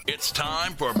It's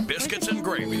time for Biscuits and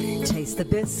Gravy. Taste the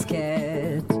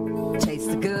biscuit.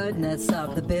 Taste the goodness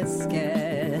of the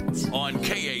biscuit. On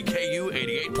KAKU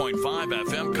 88.5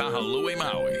 FM Kahului,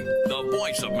 Maui. The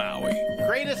voice of Maui.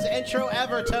 Greatest intro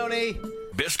ever, Tony.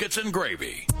 Biscuits and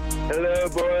Gravy. Hello,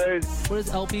 boys. What does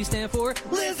LP stand for?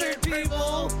 Lizard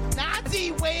people.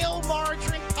 Nazi whale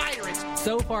margarine pirates.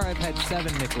 So far, I've had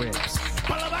 7 McRibs.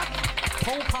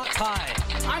 Pole pot pie.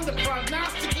 I'm the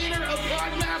prognosticator of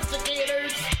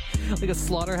prognosticators. Like a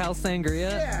slaughterhouse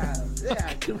sangria? Yeah.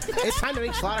 It's time to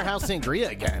make slaughterhouse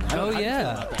sangria again. Oh,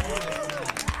 yeah.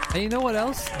 And you know what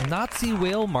else? Nazi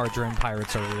whale margarine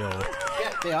pirates are real.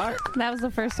 Yeah, they are. That was the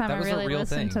first time I really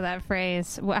listened to that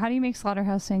phrase. How do you make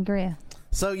slaughterhouse sangria?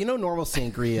 So, you know, normal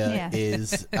sangria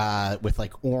is with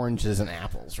like oranges and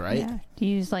apples, right? Yeah. Do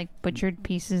you use like butchered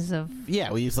pieces of...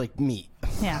 Yeah, we use like meat.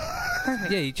 Yeah.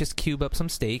 Perfect. Yeah, you just cube up some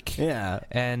steak. Yeah.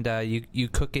 And you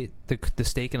cook it the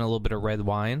steak in a little bit of red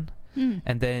wine.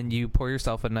 And then you pour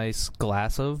yourself a nice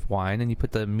glass of wine and you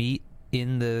put the meat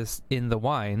in the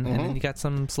wine, and then you got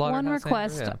some slaughterhouse. One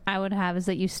request sangria. I would have is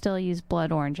that you still use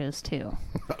blood oranges too.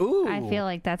 Ooh. I feel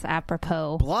like that's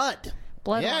apropos. Blood.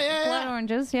 Blood Yeah.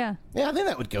 oranges, yeah. Yeah, I think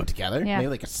that would go together. Yeah. Maybe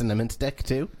like a cinnamon stick,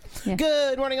 too. Yeah.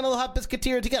 Good morning, and a little hot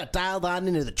biscuiteers. You got dialed on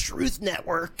into the Truth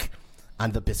Network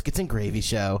on the Biscuits and Gravy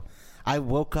Show. I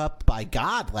woke up by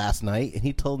God last night, and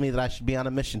he told me that I should be on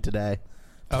a mission today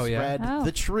to spread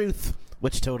the truth,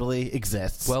 which totally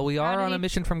exists. Well, we are on a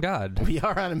mission from God. We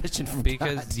are on a mission from God.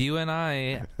 Because you and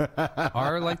I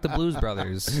are like the Blues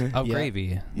Brothers of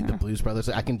gravy. The Blues Brothers.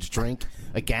 I can just drink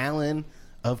a gallon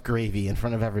of gravy in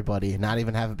front of everybody and not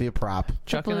even have it be a prop.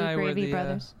 Chuck and I were the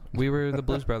brothers. We were the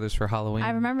Blues Brothers for Halloween.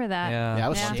 I remember that. Yeah, I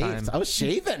was shaved. I was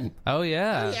shaving. Oh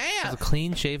yeah. Oh, yeah. It was a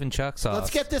clean shaven Chuck sauce. Let's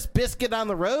get this biscuit on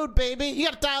the road, baby. You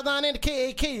got dialed on into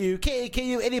KAKU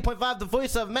 88.5, the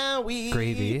voice of Maui.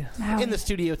 Gravy. In the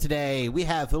studio today, we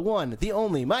have the one, the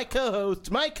only, my co-host,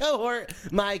 my cohort,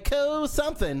 my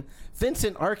co-something,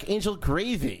 Vincent Archangel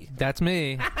Gravy. That's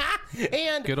me.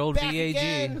 And good old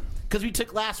VAG. Because we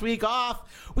took last week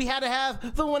off, we had to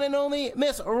have the one and only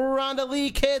Miss Ronda Lee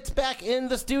Kitts back in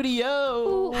the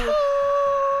studio.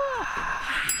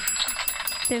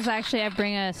 There's actually, I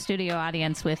bring a studio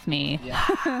audience with me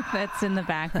that's in the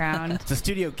background. It's a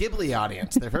Studio Ghibli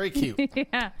audience. They're very cute.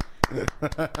 Yeah.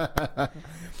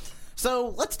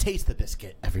 So let's taste the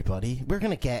biscuit, everybody. We're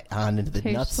gonna get on into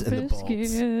the nuts and the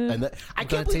bolts. And I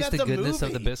can't believe taste that's the a goodness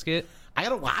movie. of the biscuit. I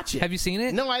gotta watch it. Have you seen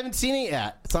it? No, I haven't seen it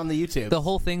yet. It's on the YouTube. The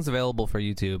whole thing's available for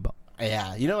YouTube.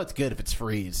 Yeah, you know it's good if it's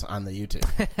free on the YouTube.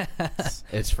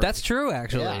 It's free. That's true,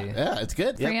 actually. Yeah, it's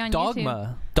good. Free on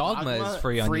Dogma. Dogma is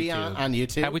free on YouTube. On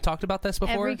YouTube. Have we talked about this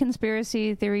before? Every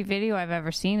conspiracy theory video I've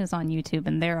ever seen is on YouTube,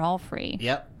 and they're all free.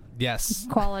 Yep. Yes.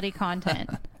 Quality content.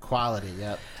 Quality,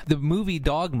 yep. The movie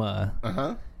Dogma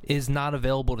is not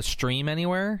available to stream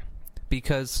anywhere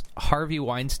because Harvey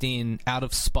Weinstein, out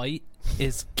of spite,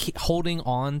 is holding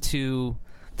on to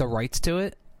the rights to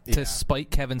it to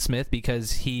spite Kevin Smith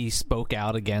because he spoke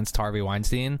out against Harvey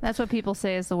Weinstein. That's what people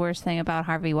say is the worst thing about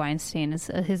Harvey Weinstein is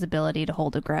his ability to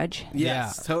hold a grudge.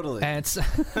 Yes, totally. And it's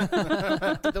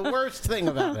the worst thing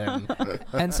about him.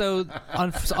 And so,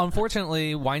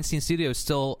 unfortunately, Weinstein Studios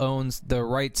still owns the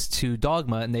rights to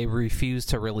Dogma, and they refuse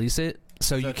to release it.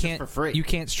 So you it's can't just for free. You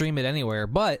can't stream it anywhere,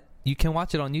 but you can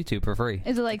watch it on YouTube for free.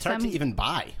 Is it like It's hard to even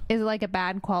buy. Is it like a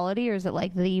bad quality, or is it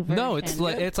like the version? No, it's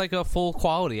like a full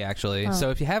quality actually.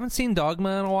 So if you haven't seen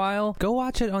Dogma in a while, go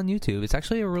watch it on YouTube. It's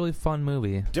actually a really fun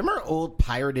movie. Do you remember old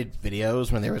pirated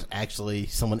videos when there was actually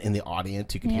someone in the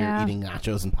audience you could hear eating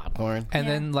nachos and popcorn? And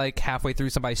then like halfway through,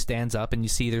 somebody stands up and you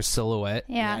see their silhouette.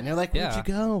 Yeah. And they're like, where'd you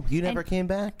go? You never came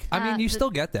back? I mean, you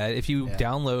still get that if you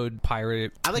download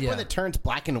pirated. I like when it turns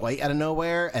black and white out of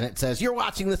nowhere and it says, you're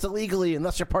watching this illegally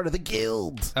unless you're part of the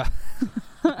guild.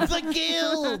 It's a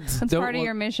guild. That's part of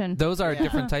your mission. Those are a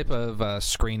different type of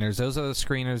screeners. Those are the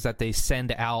screeners that they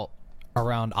send out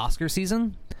around Oscar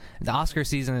season. The Oscar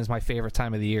season is my favorite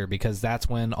time of the year because that's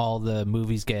when all the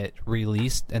movies get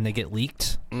released and they get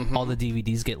leaked. All the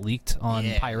DVDs get leaked on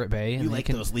Pirate Bay. And you like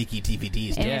those leaky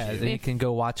DVDs, don't yeah, you? then you can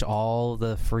go watch all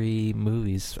the free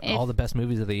movies, all the best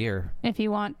movies of the year. If you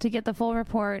want to get the full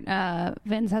report,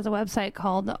 Vince has a website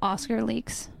called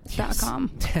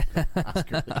OscarLeaks.com.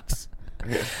 Oscar leaks.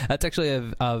 That's actually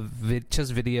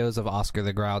just videos of Oscar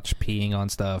the Grouch peeing on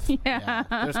stuff.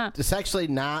 Yeah. There's actually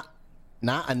not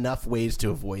enough ways to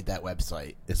avoid that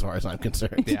website, as far as I'm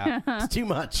concerned. Yeah. It's too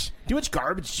much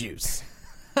garbage juice.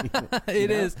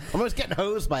 It is. I'm always getting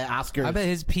hosed by Oscar. I bet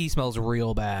his pee smells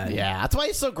real bad. Yeah, that's why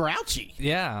he's so grouchy.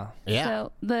 Yeah. Yeah.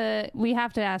 So we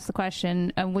have to ask the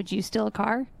question: would you steal a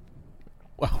car?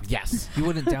 Well, yes. You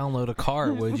wouldn't download a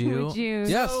car, would you? Would you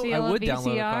Yes, steal I a would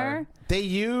download a car. VCR? They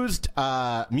used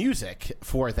music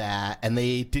for that, and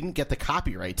they didn't get the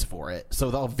copyrights for it.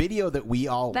 So the video that we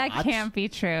all That watch can't be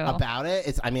true. about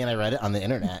it, I read it on the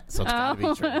internet, so it's got to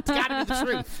be true. It's got to be the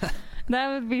truth.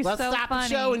 That would be Let's so stop funny.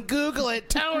 the show and Google it,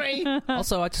 Tony.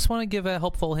 Also, I just want to give a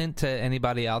helpful hint to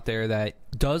anybody out there that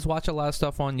does watch a lot of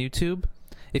stuff on YouTube.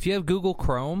 If you have Google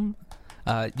Chrome,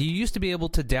 you used to be able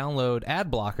to download ad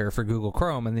blocker for Google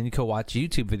Chrome, and then you could watch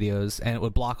YouTube videos, and it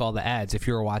would block all the ads if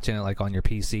you were watching it like on your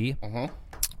PC.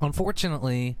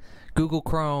 Unfortunately, Google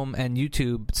Chrome and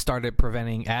YouTube started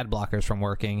preventing ad blockers from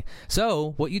working.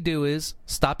 So what you do is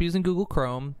stop using Google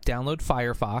Chrome, download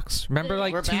Firefox. Remember,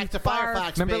 like We're back to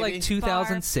Firefox, remember, baby. like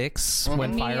 2006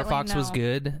 when Immediately Firefox was no.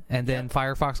 good, and then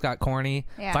Firefox got corny.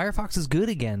 Yeah. Firefox is good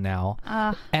again now,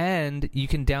 and you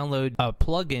can download a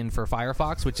plugin for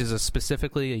Firefox, which is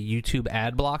specifically a YouTube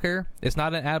ad blocker. It's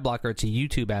not an ad blocker; it's a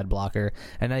YouTube ad blocker,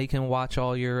 and now you can watch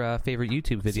all your favorite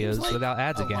YouTube videos Seems like without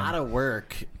ads again. A lot of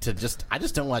work to I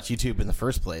just don't watch YouTube in the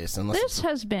first place unless This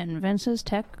has been Vince's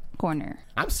Tech Corner.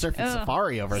 I'm surfing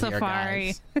Safari over here,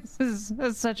 Safari. guys. This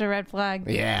is such a red flag.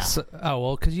 Yeah.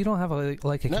 Because you don't have a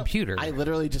No, computer. I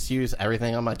literally just use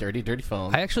everything on my dirty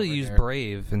phone. I actually over use there.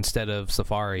 Brave instead of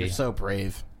Safari, You're so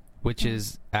brave. which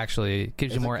is actually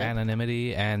gives you Is it more good?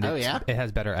 anonymity, and Oh, yeah? it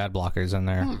has better ad blockers in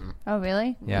there. Oh,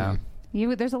 really? Yeah.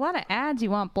 There's a lot of ads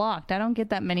you want blocked. I don't get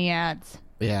that many ads.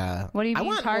 Yeah. What are you I being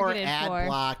want targeted more ad for?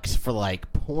 blocks for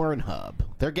like Pornhub.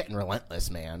 They're getting relentless,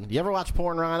 man. You ever watch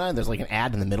porn, Ronda? There's like an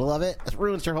ad in the middle of it. It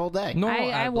ruins your whole day. Normal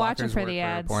I ad watch it blockers for work the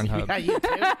ads. Pornhub. Yeah, you too.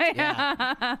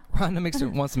 Yeah.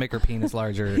 Rhonda wants to make her penis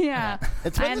larger. Yeah.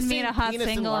 It's I when hadn't the made same a hot penis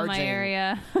single in my enlarging,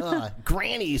 area.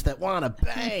 Grannies that want to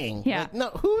bang. Yeah. Like, no,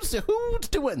 who's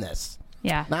doing this?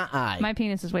 Yeah. Not I. My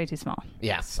penis is way too small.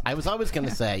 Yes, I was always going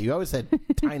to say. You always said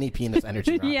tiny penis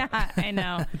energy. Ronda. Yeah, I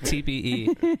know.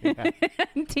 TPE.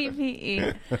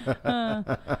 TPE.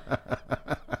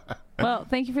 Well,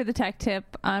 thank you for the tech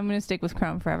tip. I'm going to stick with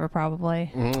Chrome forever,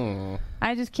 probably.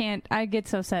 I just can't. I get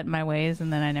so set in my ways,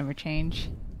 and then I never change.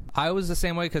 I was the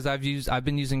same way because I've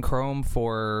been using Chrome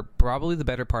for probably the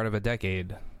better part of a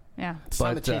decade. Yeah. It's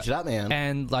time to change it up, man.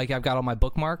 And like I've got all my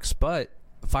bookmarks, but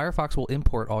Firefox will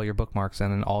import all your bookmarks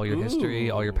and all your history,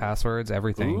 all your passwords,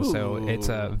 everything. So it's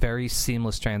a very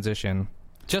seamless transition.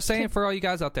 Just saying for all you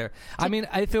guys out there. I mean,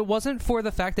 if it wasn't for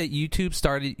the fact that YouTube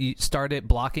started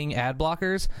blocking ad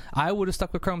blockers, I would have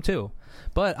stuck with Chrome too.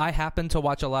 But I happen to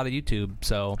watch a lot of YouTube,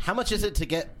 so. How much is it to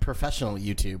get professional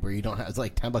YouTube where you don't have? It's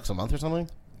like $10 a month or something.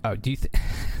 Oh, do you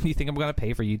think I'm going to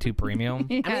pay for YouTube Premium?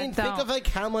 Yeah, I mean, think don't. of like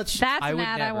how much. That's I an would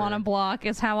ad I never. want to block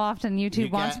is how often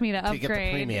YouTube wants me to to get the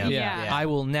upgrade. premium. Yeah. Yeah. I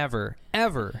will never,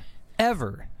 ever,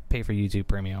 ever pay for YouTube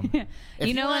Premium. If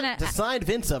you know want what? to sign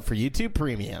Vince up for YouTube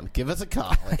Premium, give us a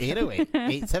call at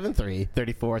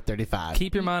 808-873-3435.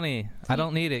 Keep your money. I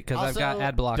don't need it because I've got Also,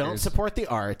 ad blockers. Don't support the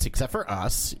arts except for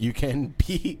us. You can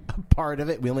be a part of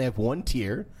it. We only have one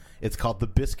tier. It's called the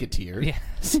Biscuit tier. Yeah.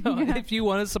 So if you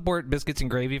want to support Biscuits and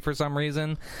Gravy for some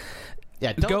reason,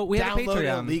 Yeah, don't Go- we have a download it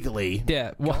Patreon. illegally.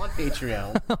 Yeah, Go on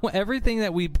Patreon. everything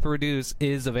that we produce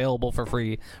is available for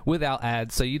free without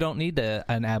ads, so you don't need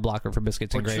an ad blocker for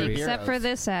Biscuits and Or cheap Gravy. beer. Except for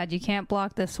this ad, you can't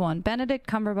block this one. Benedict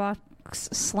Cumberbatch's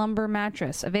Slumber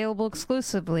Mattress, available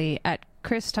exclusively at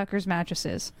Chris Tucker's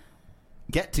Mattresses.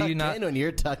 Get Do you tucked not- in when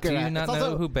you're Tucker. do you It's not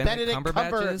also know who Benedict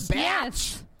Cumberbatch is?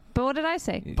 Yes. But what did I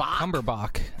say?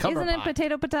 Cumberbach. Isn't it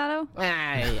potato?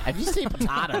 Hey, if you say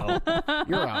potato,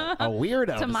 you're a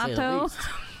weirdo. Tomato. To say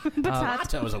the least.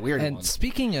 Tomato is a weird And one.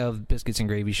 speaking of Biscuits and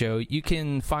Gravy Show, you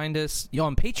can find us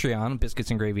on Patreon, Biscuits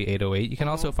and Gravy 808. You can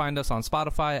also find us on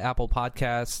Spotify, Apple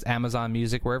Podcasts, Amazon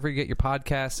Music, wherever you get your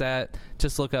podcasts at.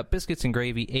 Just look up Biscuits and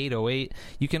Gravy 808.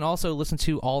 You can also listen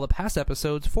to all the past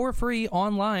episodes for free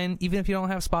online, even if you don't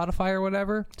have Spotify or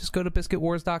whatever. Just go to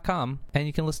biscuitwars.com and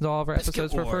you can listen to all of our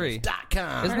episodes for free.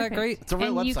 BiscuitWars.com. Isn't that great? It's a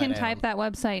real And you can website, type Adam. that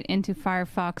website into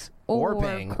Firefox Or or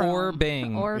Bing. Chrome. Or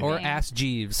Bing. Or Bing. Ask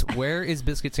Jeeves. Where is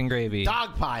Biscuits and Gravy?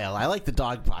 Dogpile. I like the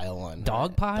Dogpile one.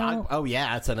 Dogpile? Oh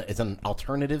yeah, it's an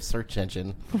alternative search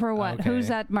engine. For what? Okay. Who's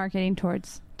that marketing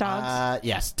towards? Dogs?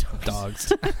 Yes.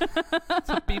 Dogs.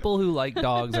 People who like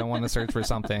dogs and want to search for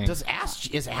something. Is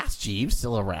Ask Jeeves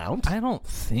still around? I don't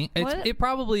think What? it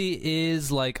probably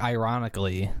is, like,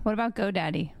 ironically. What about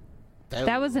GoDaddy?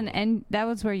 That was that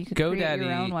was where you could create your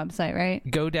GoDaddy- own website, right?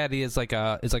 GoDaddy is like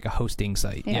a hosting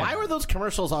site. Yeah. Why were those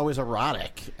commercials always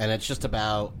erotic? And it's just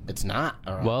about. It's not.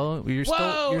 Erotic. Well, you're still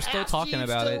Ask talking Jeeves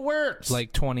about still it works.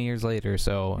 like 20 years later,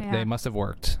 so Yeah. they must have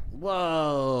worked.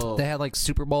 Whoa. They had like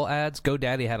Super Bowl ads.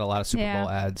 GoDaddy had a lot of Super Yeah. Bowl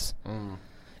ads.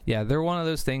 Yeah, they're one of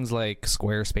those things like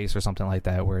Squarespace or something like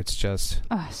that, where it's just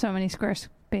Oh, so many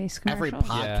Squarespace commercials. Every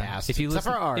podcast. If you except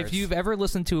listen, for ours. if you've ever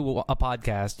listened to a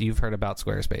podcast, you've heard about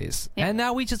Squarespace. Yeah. And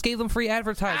now we just gave them free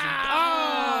advertising.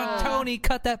 Oh, Tony,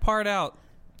 cut that part out.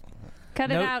 Cut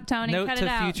it out, Tony. Note Cut to it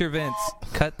out. future Vince.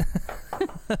 Cut.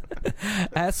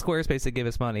 Ask Squarespace to give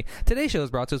us money. Today's show is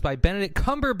brought to us by Benedict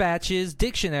Cumberbatch's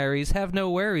Dictionaries. Have no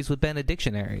worries with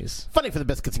Benedictionaries. Funding for the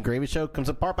Biscuits and Gravy Show comes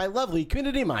in part by lovely,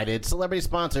 community-minded celebrity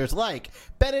sponsors like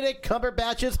Benedict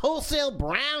Cumberbatch's Wholesale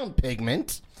Brown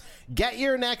Pigment. Get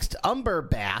your next Umber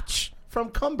batch from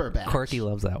Cumberbatch. Corky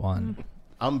loves that one.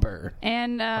 Umber.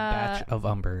 And A batch of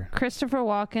umber. Christopher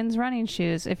Walken's running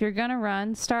shoes. If you're gonna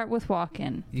run, start with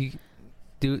Walken. You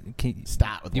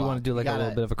Start with you walk. want to do like a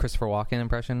little bit of a Christopher Walken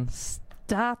impression?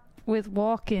 Stop with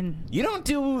Walken. You don't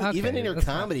do, Okay, even in your that's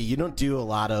comedy, you don't do a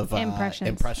lot of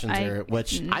Impressions.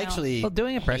 which No. I actually... Well,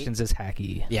 doing impressions is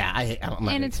hacky. Yeah, I'm not a And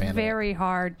big it's fan of it. very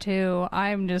hard too.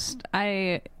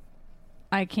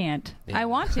 I can't. Yeah. I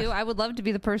want to. I would love to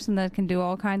be the person that can do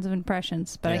all kinds of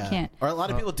impressions, but Yeah. I can't. Or a lot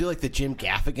of people do like the Jim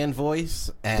Gaffigan voice.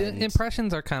 And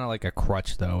Impressions are kind of like a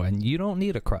crutch, though, and you don't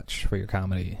need a crutch for your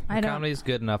comedy. I Your don't. comedy is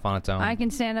good enough on its own. I can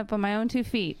stand up on my own 2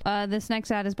 feet. This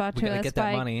next ad is brought We to gotta us get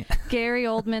that by money. Gary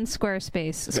Oldman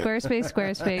Squarespace. Squarespace,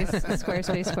 Squarespace,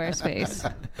 Squarespace,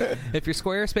 Squarespace. If your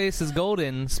Squarespace is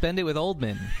golden, spend it with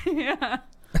Oldman. Yeah.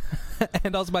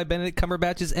 And also by Benedict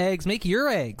Cumberbatch's eggs. Make your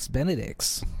eggs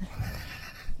Benedict's.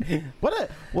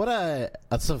 what a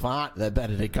savant that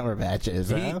Benedict Cumberbatch is.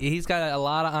 Huh? He's got a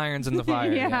lot of irons in the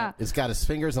fire. Yeah. It's got his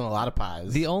fingers on a lot of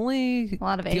pies. The only A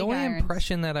lot of egg irons.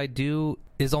 impression that I do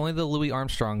is only the Louis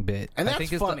Armstrong bit. And I that's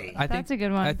think it's funny. That's a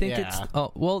good one. I think Yeah. it's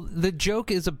the joke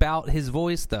is about his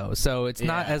voice though, so it's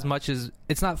not Yeah. as much as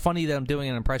it's not funny that I'm doing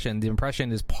an impression. The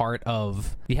impression is part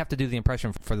of. You have to do the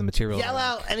impression for the material. Yell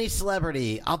out any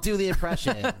celebrity. I'll do the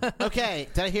impression. Okay,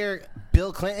 did I hear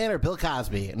Bill Clinton or Bill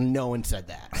Cosby? No one said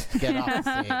that. Get off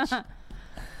the stage.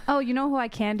 Oh, you know who I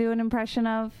can do an impression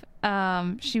of?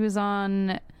 She was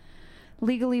on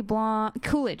Legally Blonde.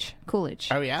 Coolidge.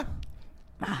 Oh, yeah?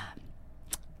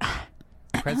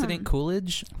 President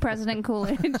Coolidge. President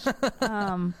Coolidge.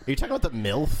 Are you talking about the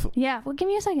MILF? Yeah. Well, give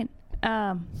me a second.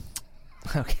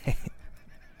 Okay,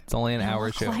 it's only an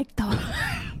hour show. You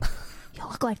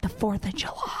look like the 4th of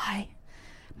July.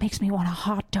 Makes me want a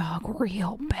hot dog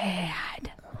real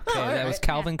bad. Okay, that was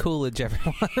Calvin Coolidge,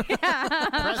 everyone.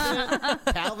 President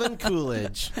Calvin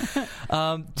Coolidge.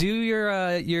 Do your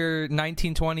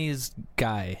 1920s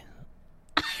guy.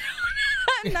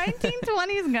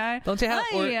 1920s guy. Don't you have-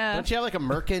 or- Don't you have like a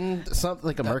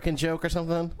Merkin joke or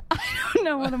something? I don't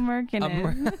know what a merkin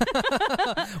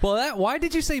is. Well, why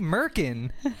did you say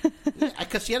merkin?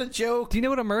 Because she had a joke. Do you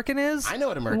know what a merkin is? I know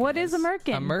what a Merkin is. What is a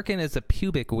merkin? A merkin is a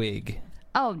pubic wig.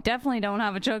 Oh, definitely don't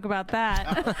have a joke about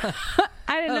that.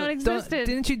 I didn't know it existed.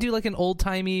 Didn't you do like an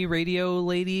old-timey radio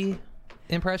lady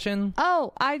impression?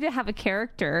 Oh, I did have a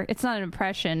character. It's not an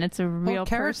impression. It's a real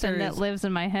person that lives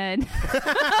in my head.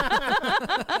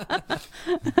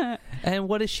 And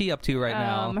what is she up to right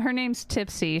now? Her name's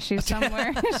Tipsy. She's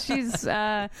somewhere. she's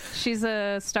a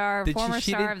star, former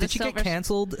star of the Did she Silver. get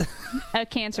canceled?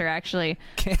 Cancer, actually.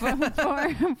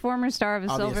 Former star of the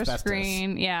Oh, the Silver asbestos.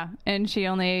 Screen. Yeah, and she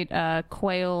only ate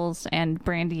quails and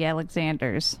Brandy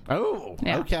Alexanders. Oh,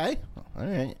 Yeah. okay. All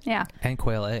right. Yeah, And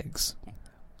quail eggs.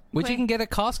 Which you can get at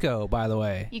Costco, by the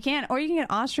way. you can, or you can get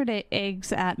ostrich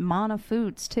eggs at Mana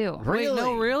Foods too. Really?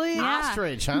 no, really? Yeah.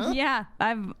 Ostrich, huh? Yeah,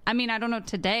 I don't know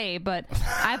today, but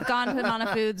I've gone to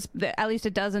Mana Foods at least a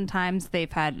dozen times. They've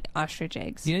had ostrich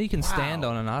eggs, You know you can stand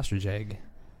on an ostrich egg.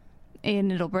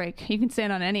 and it'll break. You can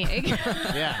stand on any egg.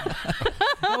 Yeah.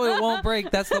 No, it won't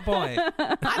break. That's the point.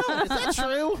 Is that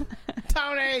true?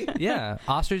 Tony! Yeah,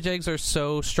 ostrich eggs are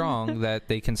so strong that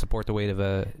they can support the weight of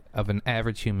an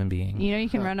average human being. You know, you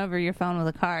can run over your phone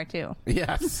with a car too.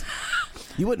 Yes.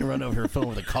 You wouldn't run over your phone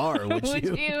with a car, would you?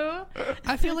 Would you?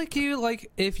 I feel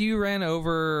like if you ran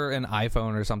over an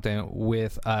iPhone or something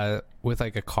with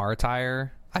like a car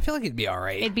tire, I feel like it'd be all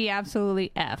right. It'd be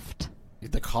absolutely effed.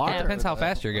 The car? Depends how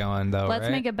fast you're going, though. Let's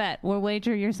right? make a bet. We'll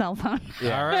wager your cell phone.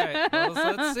 Yeah. All right,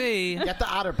 well, let's see. Get the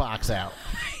otter box out.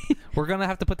 We're gonna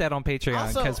have to put that on Patreon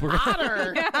Also, because we're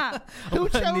otter. Who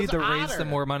gonna chose need to raise otter? some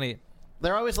more money.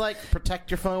 They're always like, protect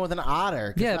your phone with an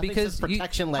otter. Yeah, nothing because says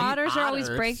protection like Otters are always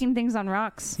breaking things on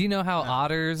rocks. You know how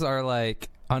otters are like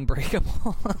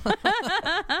unbreakable.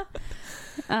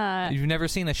 You've never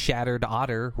seen a shattered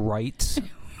otter, right?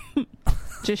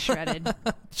 Just shredded.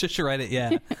 Just shred it,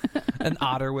 yeah. An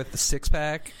otter with a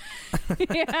six-pack.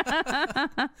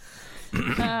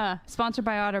 Sponsored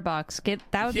by OtterBox.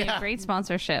 That would be a great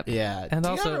sponsorship. Yeah. And Do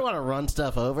also- you ever want to run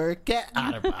stuff over? Get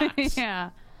OtterBox. Yeah.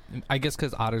 I guess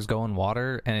because otters go in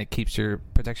water and it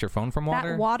protects your phone from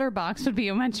water. That water box would be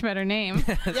a much better name.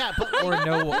 Yeah, but Or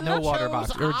no water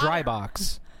box. Or dry otter.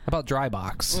 box. How about dry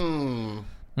box?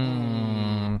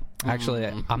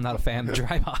 Actually, I'm not a fan of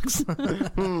dry box.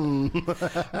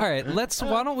 All right,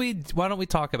 why don't we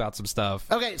talk about some stuff?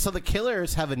 Okay, so the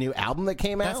Killers have a new album that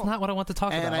came out. That's not what I want to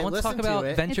talk And about. I want to talk listened to about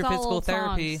it. Venture It's all Physical old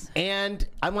Therapy. songs. And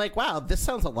I'm like, wow, this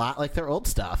sounds a lot like their old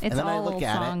stuff. It's and then I all look old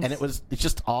at songs. it, and it's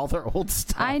just all their old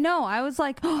stuff. I know. I was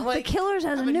like, oh, like, The Killers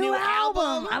has a have a new new album.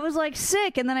 album. I was like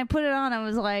sick, and then I put it on. I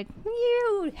was like,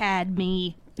 you had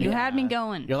me. You had me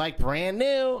going. You're like brand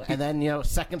new, and then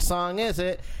second song is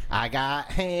it? I got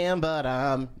ham, but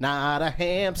I'm not a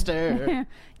hamster.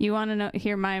 You want to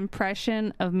hear my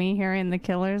impression of me hearing the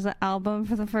Killers album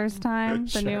for the first time?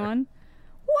 The new Sure. one?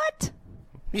 What?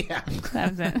 Yeah, That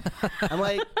was it. I'm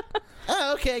like,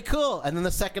 oh, okay, cool. And then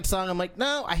the second song, I'm like,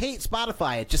 no, I hate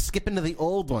Spotify. Just skip into the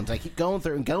old ones. I keep going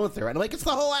through and going through, and I'm like, it's the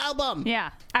whole album.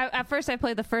 Yeah. At first, I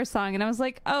played the first song, and I was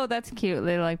like, oh, that's cute.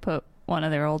 They put one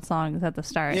of their old songs at the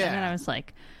start, Yeah. and then I was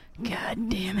like, God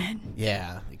damn it.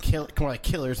 Yeah, more like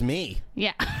Killer's me.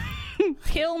 Yeah.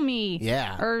 Kill me.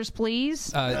 Yeah. Please.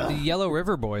 The Yellow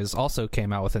River Boys also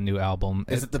came out with a new album.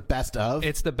 Is it the best of?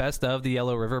 It's the best of the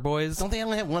Yellow River Boys. Don't they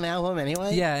only have one album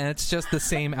anyway? Yeah, and it's just the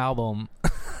same album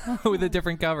with a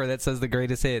different cover that says the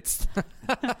greatest hits.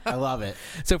 I love it.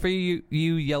 So for you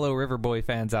Yellow River Boy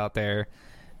fans out there,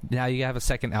 now you have a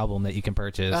second album that you can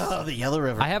purchase. Oh, the Yellow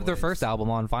River I have their Boys. first album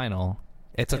on vinyl.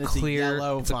 It's a And clear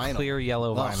yellow vinyl. a clear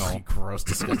yellow Oh, vinyl. gross,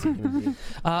 disgusting human being.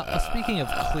 Speaking of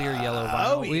clear yellow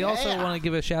vinyl, we also yeah. want to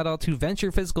give a shout out to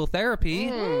Venture Physical Therapy,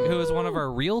 who is one of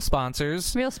our real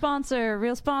sponsors. Real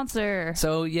sponsor.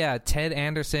 So yeah, Ted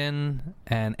Anderson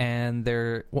and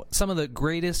they're some of the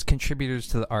greatest contributors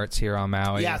to the arts here on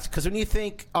Maui. Yes, because when you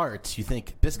think arts, you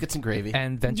think biscuits and gravy.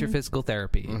 And Venture Physical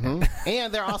Therapy.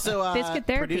 And they're also Biscuit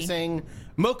therapy. producing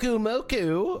Moku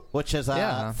Moku, which is a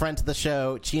Yeah. friend of the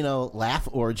show, Chino Laugh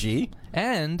Orgy.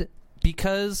 And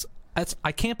because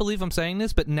I can't believe I'm saying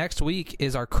this, but next week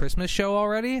is our Christmas show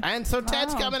already. And so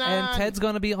Ted's coming on. And Ted's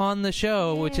going to be on the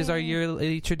show, which is our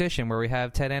yearly tradition where we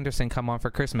have Ted Anderson come on for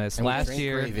Christmas. And we Last drink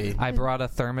year, gravy. I brought a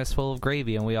thermos full of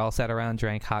gravy, and we all sat around and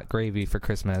drank hot gravy for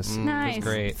Christmas. Nice. It was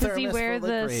great. Does he Thermos wear full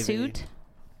of the gravy. suit?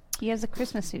 He has a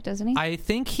Christmas suit, doesn't he? I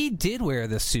think he did wear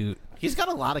the suit. He's got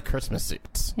a lot of Christmas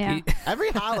suits. Yeah.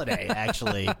 Every holiday,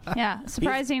 actually. Yeah.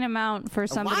 Surprising amount for A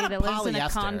somebody lot that of lives in a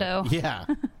polyester. condo. Yeah.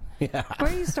 Yeah.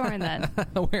 Where are you storing that?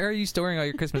 Where are you storing all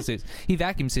your Christmas suits? He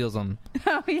vacuum seals them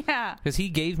Oh, yeah. because he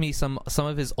gave me some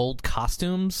of his old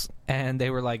costumes, and they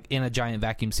were like in a giant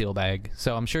vacuum seal bag.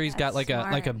 So I'm sure he's got That's like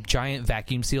a smart. giant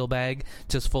vacuum seal bag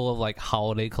just full of like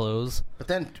holiday clothes. But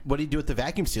then, what do you do with the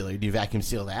vacuum sealer? Do you vacuum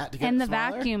seal that to get And it the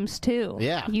smaller? vacuums, too.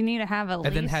 Yeah. You need to have at least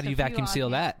And then how do you a few vacuum on seal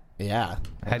you. that? Yeah.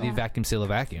 How do you vacuum seal a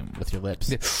vacuum? With your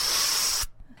lips.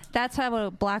 That's how a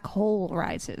black hole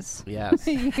rises. Yes.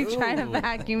 You try to Ooh.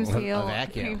 vacuum seal.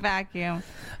 vacuum. You vacuum.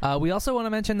 We also want to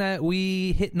mention that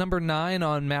we hit number 9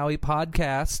 on Maui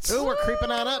Podcasts. Ooh, we're creeping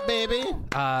on up, baby.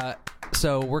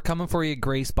 So we're coming for you,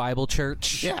 Grace Bible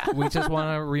Church. Yeah. We just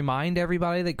want to remind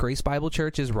everybody that Grace Bible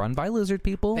Church is run by lizard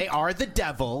people. They are the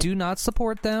devil. Do not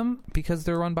support them because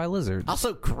they're run by lizards.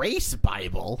 Also, Grace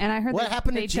Bible. And I heard what that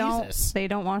happened they to Jesus. They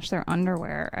don't wash their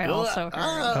underwear. I also heard.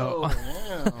 Oh,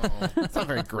 that's not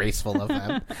very graceful of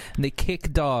them. And they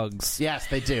kick dogs. Yes,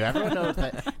 they do. Everyone knows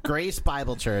that Grace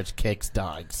Bible Church kicks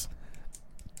dogs.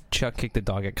 Chuck kicked a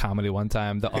dog at comedy one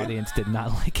time. The audience did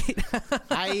not like it.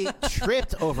 I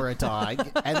tripped over a dog,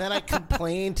 and then I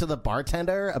complained to the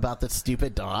bartender about the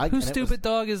stupid dog. Whose and stupid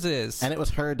dog is this? And it was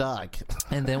her dog.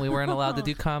 And then we weren't allowed to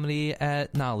do comedy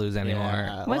at Nalu's anymore.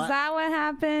 Yeah. Was that what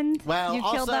happened? Well, you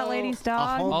killed that also, lady's a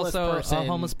dog? homeless Also, person a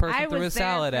homeless person I threw a was there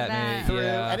salad for at that. me.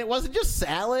 Yeah. And it wasn't just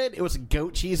salad; it was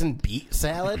goat cheese and beet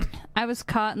salad. I was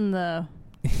caught in the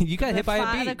You got hit by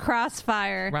a the bee.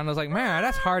 crossfire. Ronda's like, man,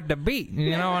 that's hard to beat.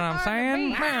 You know what I'm saying?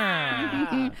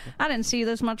 Man. I didn't see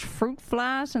this much fruit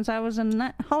fly since I was in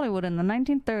Hollywood in the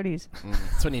 1930s.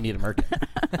 That's when you need a merkin.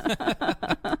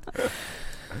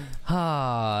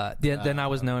 Then I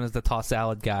was known as the toss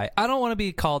salad guy. I don't want to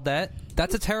be called that.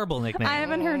 That's a terrible nickname. I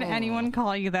haven't heard anyone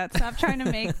call you that. Stop trying to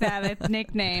make that a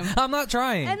nickname. I'm not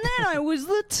trying. And then I was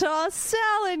the toss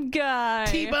salad guy.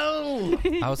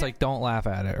 T-bone. I was like, don't laugh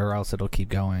at it or else it'll keep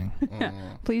going.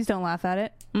 Please don't laugh at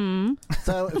it.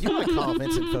 So if you want to call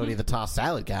Vincent Fodi the toss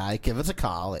salad guy, give us a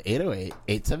call at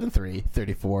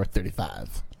 808-873-3435.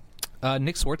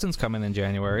 Nick Swartzen's coming in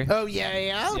January. Oh,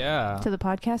 yeah? Yeah. To the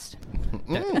podcast.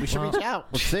 We should reach out.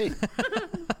 Let's see.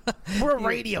 We're a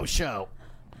radio show.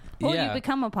 Well, Yeah. you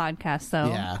become a podcast, though.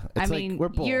 Yeah, I it's like mean, we're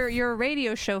both. you're a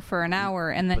radio show for an hour,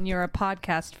 and then you're a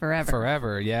podcast forever.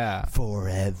 Forever, yeah.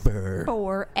 Forever.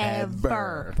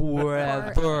 Forever.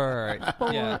 Forever.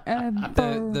 Yeah.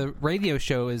 The radio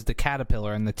show is the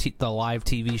caterpillar, and the live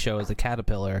TV show is the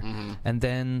caterpillar. Mm-hmm. And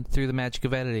then through the magic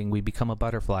of editing, we become a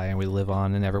butterfly, and we live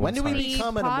on in everyone's When do we hearts.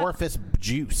 become an amorphous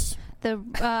juice? That's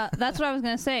what I was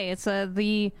gonna say. It's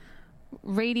the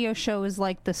radio show is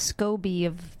like the SCOBY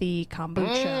of the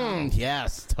kombucha.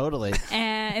 Yes, totally.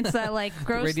 And it's that like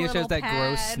gross Radio little shows that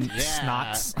gross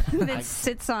pad snots. that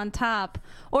sits on top,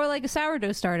 or like a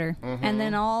sourdough starter, and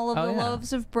then all of the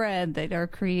loaves of bread that are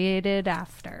created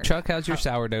after. Chuck, how's your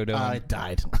sourdough doing? I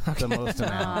died the most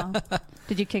amount.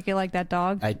 Did you kick it like that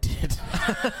dog? I did.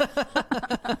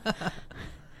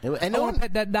 And I want to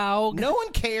pet that dog. no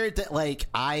one cared that, like,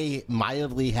 I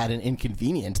mildly had an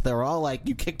inconvenience. They were all like,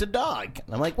 you kicked a dog.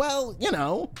 And I'm like, well, you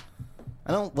know,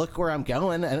 I don't look where I'm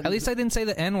going. At least I didn't say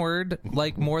the N-word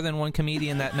like more than one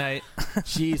comedian that night.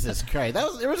 Jesus Christ.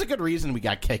 There was a good reason we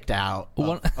got kicked out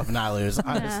of Nalu's,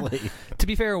 honestly. To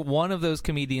be fair, one of those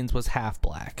comedians was half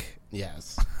black.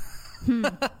 Yes.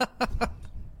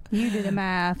 You did the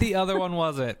math. The other one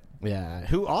wasn't. Yeah.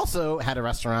 Who also had a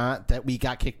restaurant that we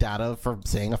got kicked out of for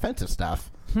saying offensive stuff.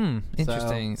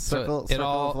 Interesting. Circle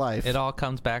of life. It all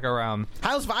comes back around.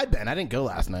 How's Vibe been? I didn't go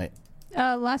last night.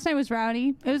 Last night was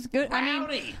rowdy. It was good. I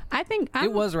mean, I think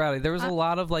It was rowdy. There was a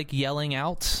lot of like yelling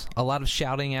out, a lot of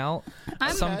shouting out.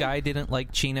 Some guy didn't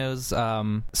like Chino's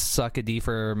suck a D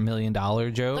for $1 million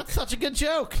joke. That's such a good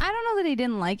joke. I don't know that he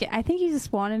didn't like it. I think he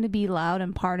just wanted to be loud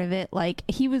and part of it. Like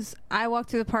I walked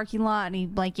through the parking lot and he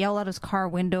like yelled out his car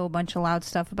window a bunch of loud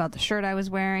stuff about the shirt I was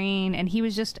wearing, and he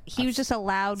was just a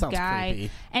loud guy,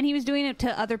 creepy. and he was doing it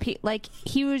to other people. Like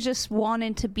he was just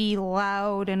wanting to be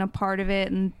loud and a part of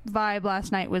it. And Vibe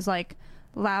last night was like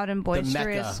loud and The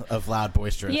boisterous. mecca of loud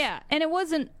boisterous. Yeah, and it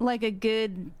wasn't like a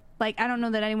good. Like, I don't know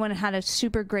that anyone had a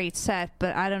super great set,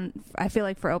 but I feel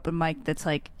like for open mic, that's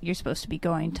like, you're supposed to be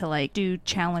going to like do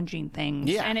challenging things.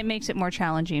 Yeah. And it makes it more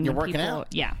challenging. You're when working people, out.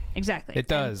 Yeah, exactly. It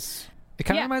does. It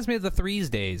kind of reminds me of the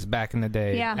Threes days back in the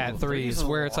day Yeah. at Threes Threes, is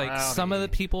where it's like some of the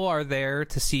people are there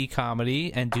to see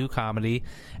comedy and do comedy,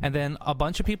 and then a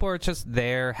bunch of people are just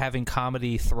there having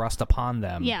comedy thrust upon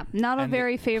them. Yeah, not a And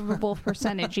very favorable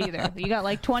percentage either. You got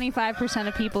like 25%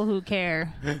 of people who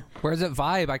care. Whereas at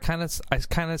Vibe, I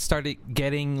kind of started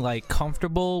getting like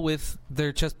comfortable with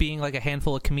there just being like a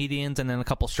handful of comedians and then a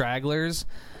couple stragglers,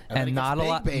 and not a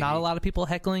lot of people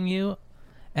heckling you.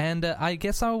 And I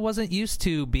guess I wasn't used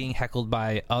to being heckled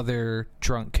by other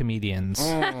drunk comedians.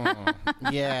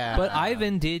 Yeah. But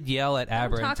Ivan did yell at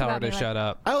Abra talk and tell her about to me shut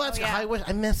up. Oh, that's yeah.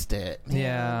 I missed it.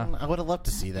 Yeah. Man, I would have loved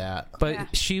to see that. But Yeah.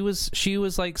 she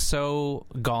was like so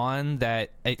gone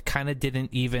that it kind of didn't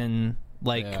even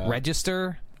like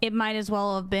register. It might as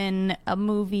well have been a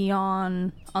movie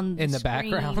on In the screen,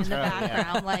 background. In the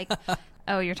background, like,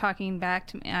 oh, you're talking back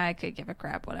to me. I could give a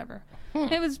crap, whatever.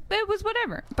 It was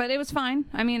whatever, but it was fine.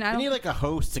 I mean, I You don't. need like a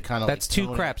host to kind of. That's two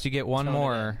craps. You get one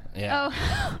more. Yeah.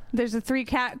 Oh, there's a 3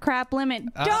 crap limit.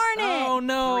 Darn it! Oh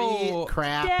no! Free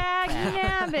crap. Dag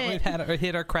We've nabbit.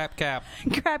 hit our crap cap.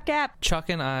 Crap cap. Chuck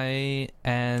and I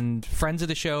and friends of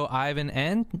the show, Ivan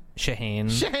and Shaheen,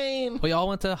 Shane. we all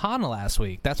went to Hana last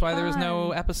week. That's why there was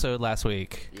no episode last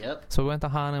week. Yep. So we went to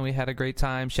Hana and we had a great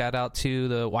time. Shout out to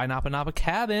the Wainapa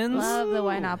Cabins. Love the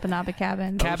Wainapa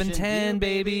cabin. Cabin Ocean 10, View,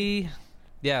 baby.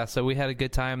 Yeah, so we had a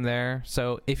good time there.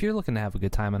 So if you're looking to have a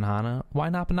good time in Hana,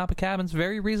 Wainapa Cabins,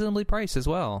 very reasonably priced as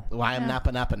well. Why I'm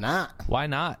not. Why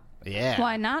not? Yeah.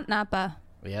 Why not Napa?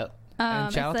 Yep.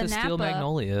 And shout out it's to the Steel Napa.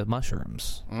 Magnolia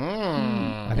mushrooms.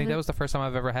 I think that was the first time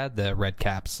I've ever had the red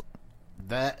caps.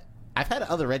 That I've had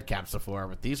other red caps before,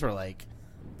 but these were like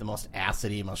the most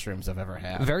acidy mushrooms I've ever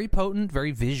had. Very potent,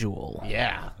 very visual.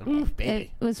 Yeah. Ooh,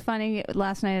 baby. It was funny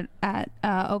last night at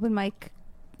open mic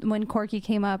when Corky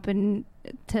came up and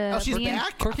to. Oh, she's me and-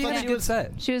 back? Corky I had thought a good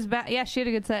set. She was back. Yeah, she had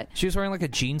a good set. She was wearing like a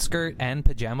jean skirt and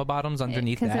pajama bottoms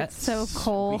underneath Because that. it's so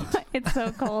cold. It's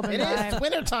so cold. It is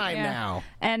wintertime now.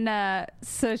 And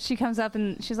so she comes up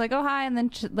and she's like, "Oh hi," and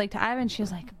then like to Ivan, she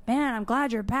was like, "Man, I'm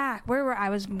glad you're back. I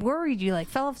was worried you like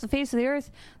fell off the face of the earth,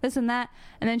 this and that."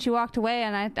 And then she walked away,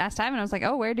 and I asked Ivan, I was like,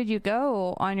 "Oh, where did you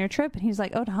go on your trip?" And he's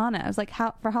like, "Oh, to Hana." I was like,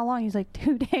 for how long?" He's like,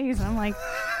 2 days. And I'm like,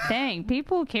 "Dang,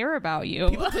 people care about you."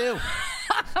 People do.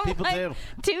 People Like, do.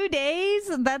 2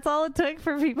 days? That's all it took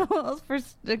for people for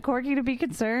Corky to be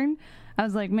concerned. I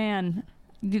was like, man,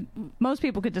 most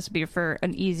people could disappear for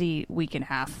an easy week and a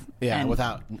half. Yeah, and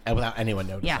without anyone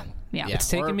noticing. Yeah. It's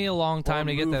taken me a long time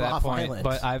to get to that point, island.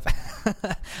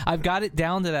 but I've got it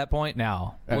down to that point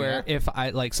now where if I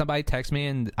like somebody texts me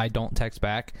and I don't text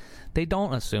back, they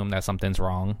don't assume that something's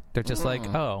wrong. They're just like,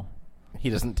 oh, he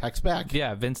doesn't text back.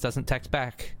 Yeah, Vince doesn't text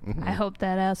back. I hope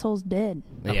that asshole's dead.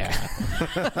 Yeah.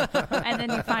 And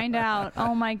then you find out,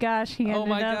 oh my gosh, he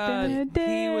ended up in a ditch.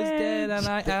 He was dead and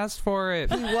I asked for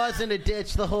it. He was in a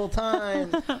ditch the whole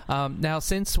time. Now,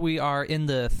 since we are in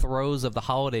the throes of the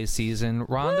holiday season,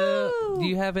 Rhonda, do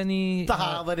you have any... The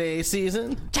holiday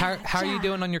season? How are you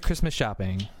doing on your Christmas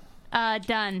shopping?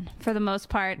 Done for the most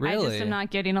part. Really? I just am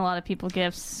not getting a lot of people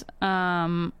gifts.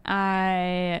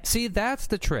 See, that's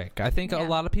the trick. I think a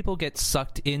lot of people get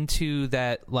sucked into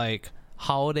that like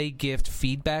holiday gift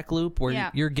feedback loop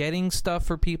where you're getting stuff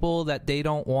for people that they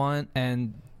don't want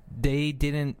and they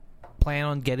didn't plan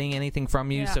on getting anything from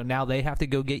you, so now they have to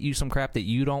go get you some crap that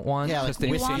you don't want. Yeah, like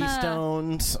wishing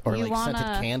stones or like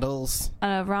scented candles.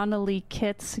 Ronda Lee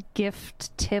Kitts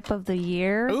gift tip of the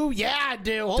year. Oh yeah, I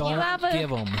do. Don't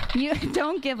give them. You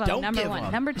don't give them. Number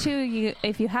one. Number two,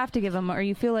 if you have to give them or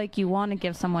you feel like you want to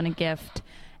give someone a gift,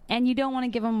 and you don't want to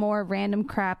give them more random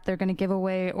crap they're going to give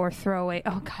away or throw away.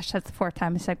 Oh gosh, that's the fourth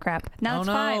time I said crap. Now it's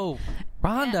no.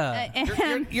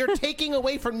 Rhonda, you're taking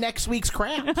away from next week's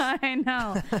crap. I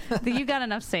know. You got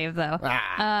enough saved though.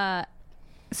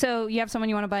 So you have someone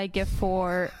you want to buy a gift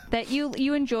for that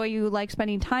you enjoy, you like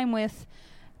spending time with,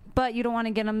 but you don't want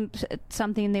to get them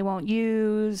something they won't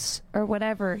use or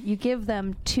whatever. You give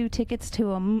them 2 tickets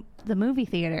to the movie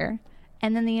theater.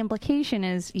 And then the implication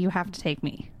is you have to take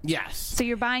me. Yes. So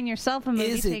you're buying yourself a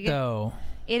movie ticket. Is it though?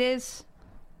 It is.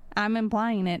 I'm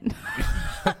implying it.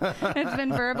 It's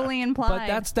been verbally implied.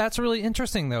 But that's really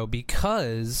interesting though,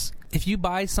 because if you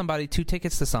buy somebody 2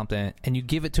 tickets to something and you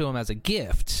give it to them as a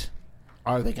gift,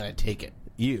 are they going to take it?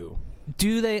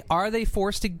 Are they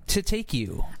forced to take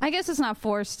you? I guess it's not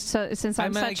forced. So since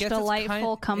I'm such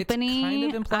delightful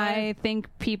company, I think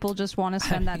people just want to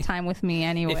spend that time with me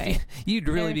anyway. You'd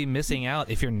really be missing out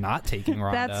if you're not taking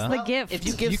Rhonda. That's the gift. If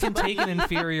you can take an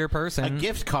inferior person. A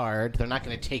gift card, they're not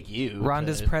going to take you.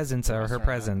 Rhonda's presents are her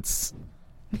presents.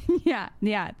 Yeah.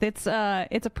 It's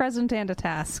a present and a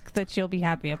task that you'll be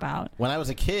happy about. When I was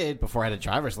a kid, before I had a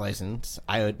driver's license,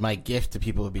 my gift to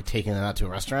people would be taking them out to a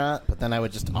restaurant, but then I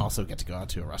would just also get to go out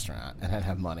to a restaurant, and I'd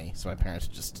have money, so my parents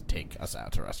would just take us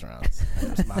out to restaurants.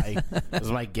 It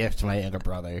was my gift to my younger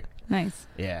brother. Nice.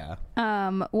 Yeah.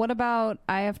 What about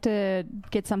I have to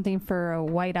get something for a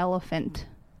white elephant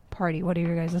party? What are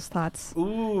your guys' thoughts?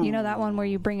 Ooh. You know that one where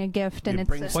you bring a gift and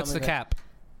what's the cap?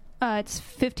 It's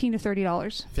 $15 to $30.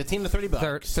 $15 to $30.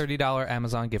 $30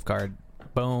 Amazon gift card.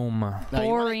 Boom.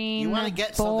 Boring. You want to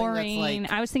get boring. Something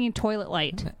that's like... I was thinking toilet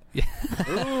light.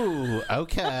 Ooh,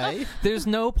 okay. There's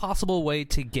no possible way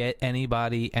to get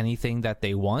anybody anything that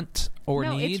they want or need.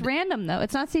 No, it's random though.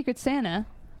 It's not Secret Santa.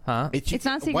 Huh? It's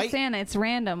not Secret Santa. It's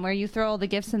random, where you throw all the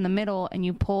gifts in the middle and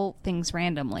you pull things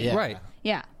randomly. Yeah. Right.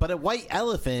 Yeah. But a white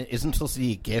elephant isn't supposed to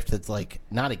be a gift that's like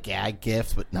not a gag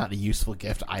gift, but not a useful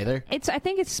gift either. I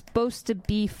think it's supposed to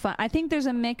be fun. I think there's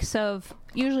a mix of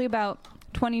usually about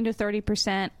 20 to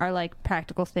 30% are like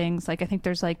practical things. Like I think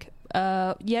there's like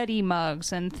Yeti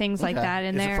mugs and things like that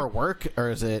in there. Is it for work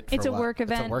or is it for It's a work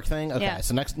event. It's a work thing? Okay, yeah.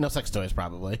 so no sex toys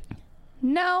probably.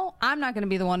 No, I'm not going to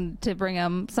be the one to bring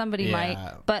them. Somebody might.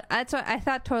 But that's why I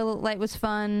thought toilet light was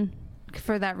fun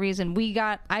for that reason.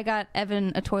 I got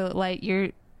Evan a toilet light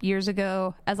years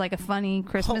ago as like a funny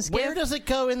Christmas gift. Where does it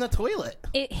go in the toilet?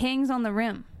 It hangs on the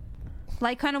rim.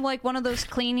 Like kind of like one of those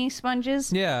cleany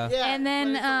sponges. Yeah. And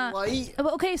then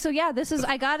okay, so yeah,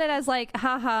 I got it as like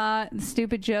haha,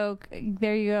 stupid joke.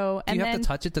 There you go. Do you have to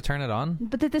touch it to turn it on?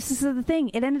 But this is the thing.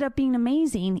 It ended up being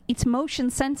amazing. It's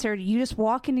motion censored. You just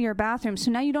walk into your bathroom.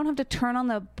 So now you don't have to turn on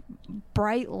the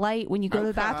bright light when you go to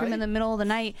the bathroom in the middle of the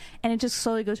night, and it just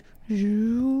slowly goes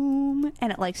zoom,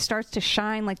 and it like starts to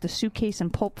shine like the suitcase in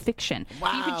Pulp Fiction.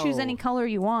 Wow. You can choose any color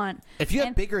you want. If you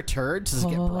have bigger turds, does it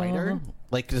get brighter?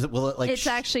 Like, will it like? It's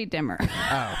actually dimmer.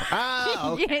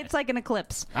 Oh, okay. It's like an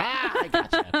eclipse. I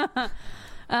gotcha.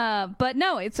 But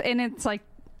no, it's like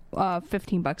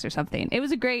 $15 or something. It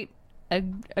was a great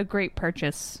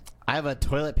purchase. I have a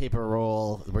toilet paper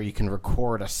roll where you can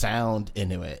record a sound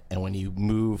into it, and when you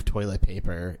move toilet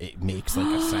paper, it makes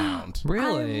like a sound.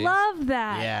 Really? I love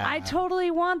that. Yeah. I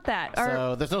totally want that.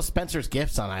 So there's no Spencer's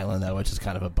Gifts on Island though, which is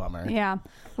kind of a bummer. Yeah.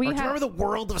 Do you remember the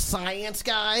World of Science,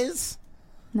 guys?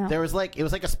 No. It was like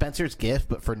a Spencer's Gift,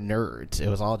 but for nerds. It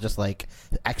was all just like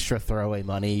extra throwaway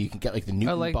money. You can get like the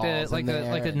Newton balls like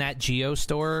a Nat Geo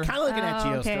store. Kind of like a Nat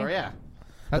Geo store, yeah.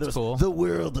 That's cool. The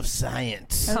World of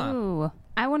Science. Ooh.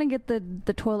 I want to get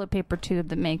the toilet paper tube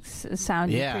that makes a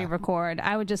sound you pre-record.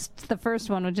 I would just, the first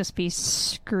one would just be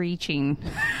screeching.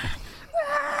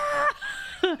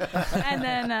 And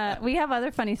then we have other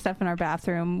funny stuff in our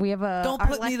bathroom. We have a... Don't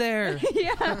put me there.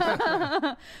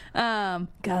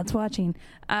 God's watching.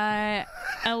 We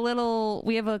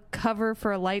have a cover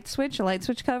for a light switch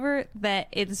cover that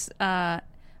is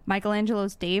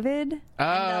Michelangelo's David. And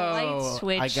the light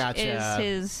switch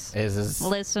is his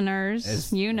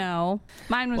listeners.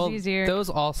 Mine was easier. Those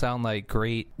all sound like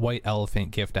great white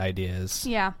elephant gift ideas.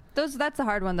 Yeah, that's a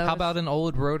hard one though. How about an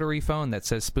old rotary phone that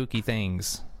says spooky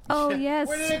things? Oh, yes.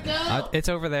 Where did it go? It's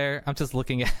over there. I'm just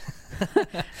looking at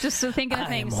just so thinking of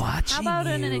things. How about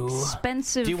an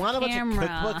expensive camera? Do you want a bunch of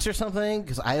cookbooks or something?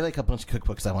 Because I like a bunch of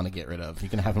cookbooks I want to get rid of. You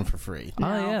can have them for free. No.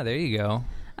 Oh, yeah. There you go.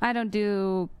 I don't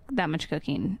do that much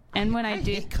cooking. And when I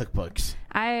do... hate cookbooks.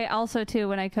 I also, too,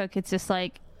 when I cook, it's just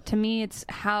like, to me, it's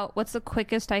what's the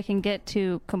quickest I can get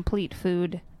to complete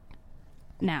food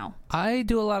now? I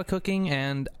do a lot of cooking,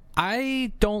 and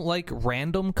I don't like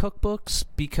random cookbooks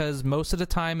because most of the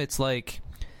time it's like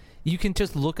you can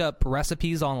just look up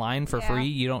recipes online for free.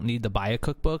 You don't need to buy a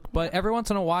cookbook. But every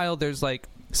once in a while there's like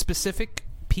specific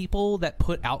people that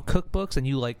put out cookbooks and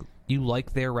you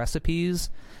like their recipes,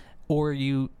 or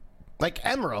you... Like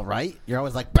Emerald, right? You're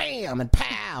always like, bam, and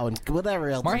pow, and whatever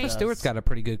else. Martha Stewart's got a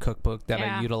pretty good cookbook that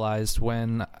I utilized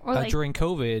when, during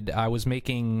COVID, I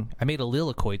made a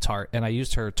Lilikoi tart, and I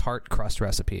used her tart crust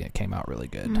recipe. It came out really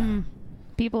good. Mm.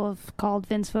 People have called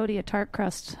Vince Fodi a tart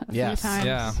crust a few times.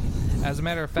 Yeah. As a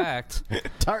matter of fact,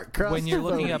 tart crust when you're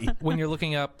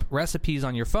looking up recipes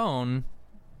on your phone,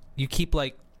 you keep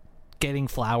like getting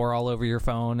flour all over your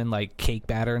phone and like cake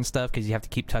batter and stuff because you have to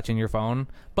keep touching your phone.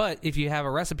 But if you have a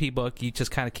recipe book, you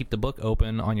just kind of keep the book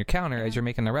open on your counter as you're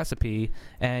making the recipe,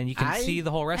 and you can see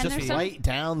the whole recipe. Just write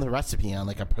down the recipe on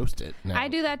like a Post-it. No. I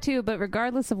do that too, but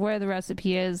regardless of where the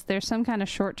recipe is, there's some kind of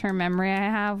short-term memory I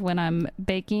have when I'm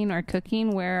baking or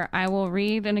cooking where I will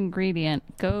read an ingredient,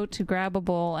 go to grab a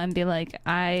bowl, and be like,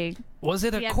 was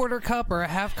it a quarter cup or a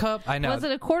half cup? I know. Was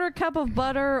it a quarter cup of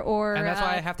butter or... And that's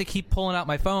why I have to keep pulling out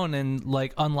my phone and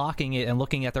like unlocking it and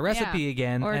looking at the recipe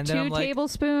again. Or and two then I'm like,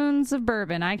 tablespoons of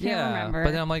bourbon. I can't remember.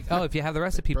 But then I'm like, oh, if you have the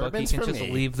recipe book, you can just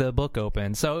leave the book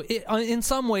open. So in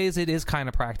some ways it is kind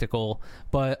of practical,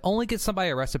 but only get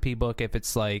somebody a recipe book if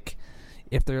it's like...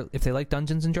 If they like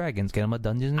Dungeons and Dragons, get them a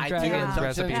Dungeons and Dragons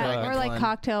recipe book. Or like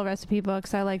cocktail recipe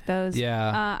books. I like those.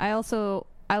 Yeah.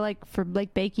 I like for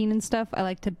like baking and stuff, I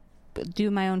like to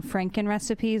do my own Franken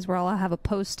recipes where I'll have a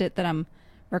Post-it that I'm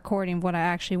recording what I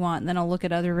actually want, and then I'll look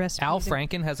at other recipes. Al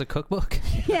Franken has a cookbook?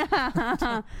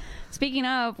 Yeah. Speaking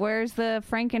of, where's the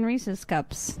Franken Reese's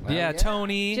cups? Yeah,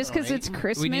 Tony. Just because it's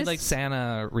Christmas. We need like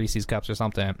Santa Reese's cups or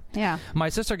something. Yeah. My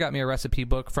sister got me a recipe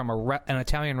book from an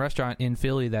Italian restaurant in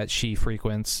Philly that she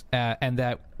frequents and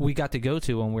that we got to go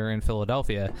to when we were in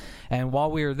Philadelphia. And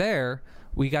while we were there,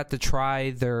 we got to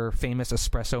try their famous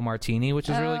espresso martini, which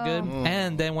is really good.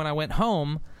 And then when I went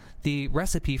home, the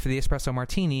recipe for the espresso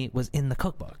martini was in the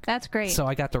cookbook. That's great. So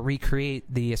I got to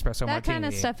recreate the espresso martini. That kind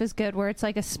of stuff is good, where it's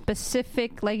like a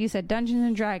specific, like you said, Dungeons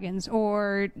and Dragons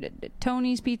or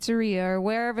Tony's Pizzeria or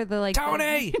wherever the like...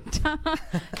 Tony!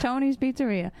 Tony's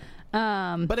Pizzeria.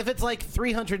 But if it's like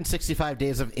 365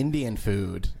 days of Indian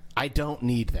food, I don't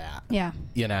need that. Yeah.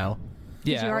 You know?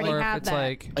 Yeah, you already or if have it's that.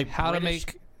 like how British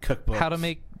to cookbooks.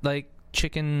 make like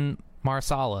chicken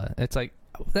marsala. It's like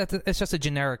it's just a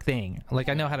generic thing. Like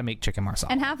I know how to make chicken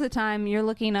marsala. And half the time you're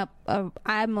looking up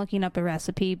I'm looking up a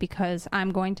recipe because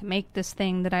I'm going to make this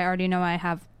thing that I already know I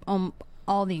have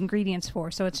all the ingredients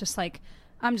for. So it's just like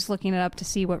I'm just looking it up to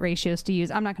see what ratios to use.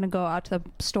 I'm not going to go out to the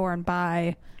store and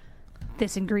buy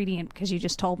this ingredient because you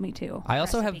just told me to. I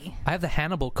also have the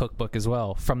Hannibal cookbook as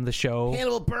well from the show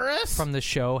Hannibal Buress? From the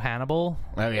show Hannibal.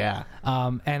 Oh yeah.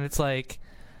 And it's like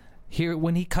here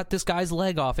when he cut this guy's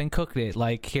leg off and cooked it,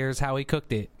 like here's how he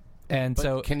cooked it. And but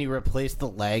so can you replace the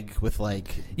leg with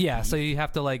like beef? So you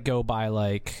have to like go buy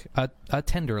like a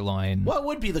tenderloin. What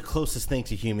would be the closest thing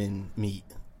to human meat?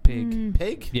 Pig.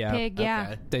 Pig? Yeah. Pig,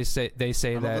 yeah. Okay. They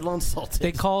say I'm that a little insulted.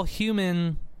 they call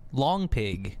human long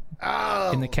pig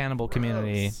in the cannibal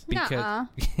community because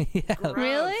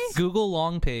Really? Google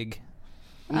long pig.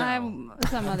 No.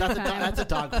 Some other time. That's a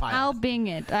dog pile. I'll Bing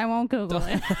it. I won't Google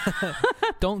it.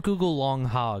 Don't Google long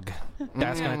hog.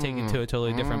 that's going to take it to a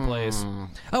totally different place.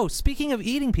 Oh, speaking of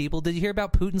eating people, did you hear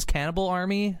about Putin's cannibal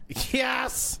army?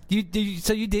 Yes.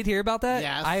 So you did hear about that?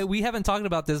 Yes. We haven't talked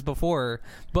about this before,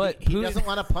 but he doesn't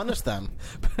want to punish them.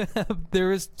 There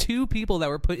was 2 people that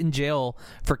were put in jail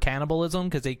for cannibalism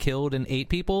because they killed and ate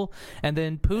people, and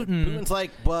then Putin's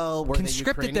like, well, were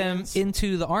conscripted them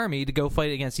into the army to go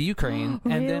fight against Ukraine.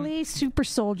 And really? then Super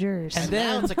soldiers. And then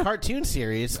now it's a cartoon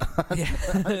series on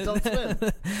Adult Swim.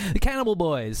 The Cannibal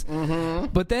Boys.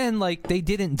 But then, like, they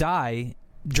didn't die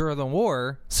during the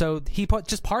war, so he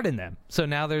just pardoned them. So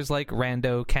now there's, like,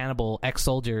 rando cannibal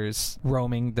ex-soldiers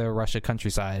roaming the Russia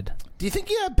countryside. Do you think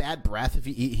you have bad breath if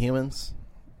you eat humans?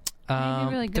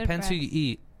 Really good Depends breath. who you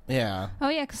eat. Yeah. Oh,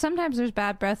 yeah, because sometimes there's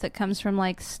bad breath that comes from,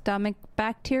 like, stomach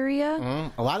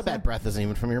bacteria. A lot of bad breath isn't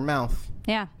even from your mouth.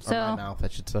 Yeah, so or my mouth, I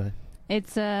should say.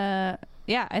 it's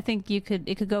yeah, I think it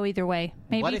could go either way.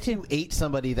 Maybe what if you ate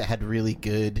somebody that had really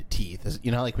good teeth?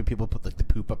 You know, like when people put like the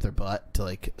poop up their butt to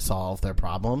like solve their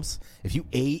problems. If you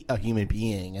ate a human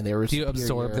being and they were, do you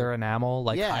absorb their enamel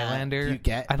like Highlander? Do you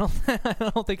get? I don't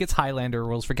think it's Highlander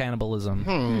rules for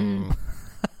cannibalism.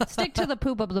 stick to the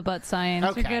poop up the butt science.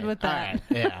 Okay. You're good with that. All right.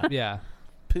 Yeah. Yeah,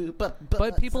 Poop up butt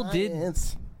but people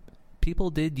science.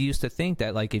 did used to think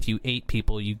that like if you ate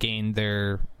people, you gained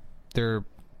their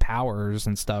powers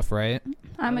and stuff, right?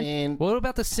 I mean, what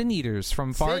about the Sin Eaters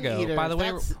from Fargo? Sin Eaters, By the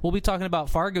way, we'll be talking about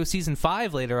Fargo season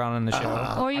 5 later on in the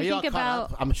show. Or you think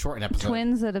about I'm short an episode.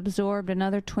 twins that absorbed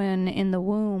another twin in the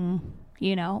womb.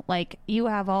 You know, like you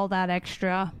have all that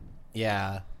extra.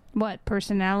 Yeah. What,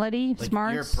 personality, Like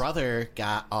smarts? your brother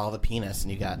got all the penis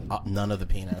and you got none of the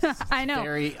penis. I know,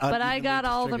 Very but I unevenly got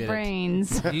all the distributed.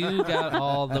 brains. You got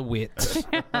all the wit.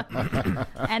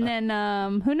 And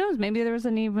then, who knows? Maybe there was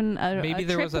Maybe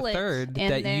there was a triplet third in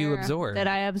that you there absorbed. That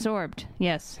I absorbed.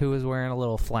 Yes. Who was wearing a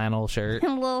little flannel shirt? A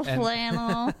little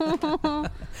flannel.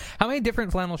 How many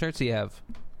different flannel shirts do you have?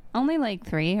 Only like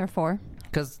 3 or 4.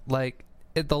 Because, like,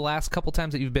 the last couple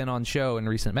times that you've been on show in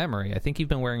recent memory, I think you've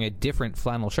been wearing a different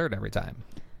flannel shirt every time.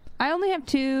 I only have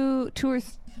two or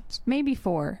maybe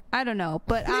 4. I don't know,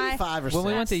 but Maybe 5 or 6. When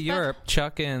we went to Europe,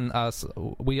 Chuck and us,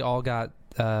 we all got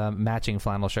matching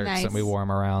flannel shirts Nice. and we wore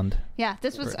them around. Yeah,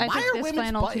 this was. I Why took are this women's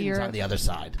flannel to buttons Europe. on the other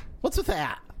side? What's with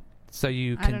that? So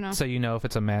you I don't can, know. so you know if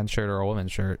it's a man's shirt or a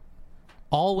woman's shirt.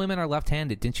 All women are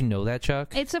left-handed. Didn't you know that,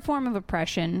 Chuck? It's a form of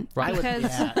oppression. Right. Because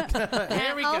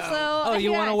There we go. also, Oh,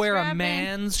 you want to wear a strapping.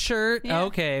 man's shirt? Yeah.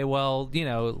 Okay, well,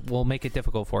 we'll make it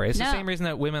difficult for you. It's the No. same reason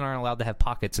that women aren't allowed to have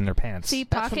pockets in their pants. See,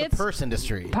 That's from the pockets. purse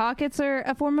industry. Pockets are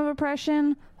a form of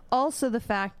oppression. Also, the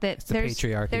fact that the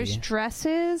patriarchy. there's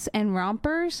dresses and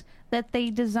rompers that they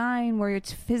design where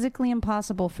it's physically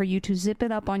impossible for you to zip it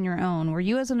up on your own, where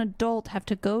you as an adult have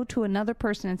to go to another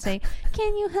person and say,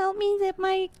 "Can you help me zip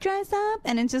my dress up?"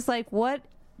 And it's just like, what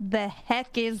the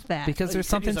heck is that? Because Well,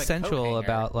 there's you could use, something like, sensual coat hanger,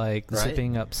 about like right?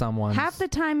 zipping up someone's Half the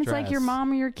time, it's like your dress.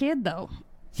 mom or your kid, though.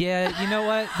 Yeah, you know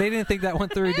what? They didn't think that one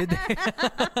through, did they?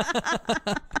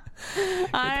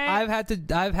 I've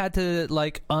had to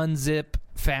like unzip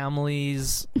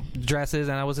families' dresses,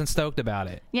 and I wasn't stoked about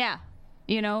it. Yeah.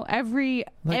 Every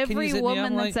Like, can you zip me up? woman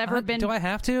I'm that's like, ever been Do I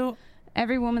have to?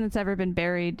 every woman that's ever been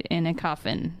buried in a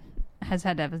coffin has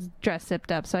had to have a dress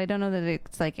zipped up. So I don't know that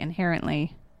it's like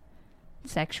inherently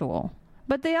sexual.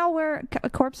 But they all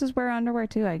corpses wear underwear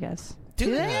too, I guess. Do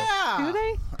they? Do Yeah.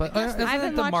 they? But guess isn't I've it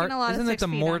been the watching a lot of isn't it 6 the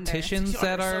Feet Under. morticians 6 Feet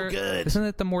that Under are? is so good. Isn't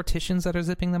it the morticians that are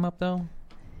zipping them up though?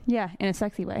 Yeah, in a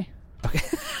sexy way.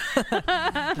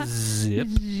 Zip.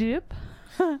 Zip.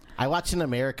 I watched an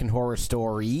American Horror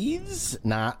Stories,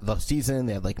 not the season.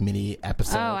 They had like mini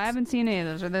episodes. Oh, I haven't seen any of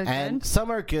those. Are those And good? some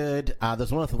are good.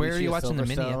 There's one with Where are Alicia you watching the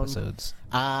mini Silverstone. episodes?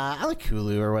 I like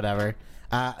Hulu or whatever.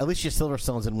 Alicia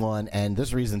Silverstone's in one, and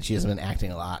there's a reason she hasn't been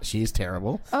acting a lot. She's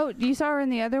terrible. Oh, you saw her in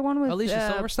the other one with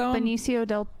Alicia Silverstone? Benicio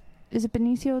del. Is it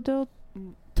Benicio del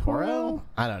Toro?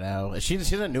 I don't know.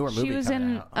 She's in a newer movie. She was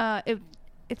coming in. out.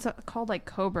 It's called like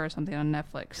Cobra or something on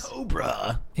Netflix.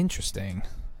 Cobra. Interesting.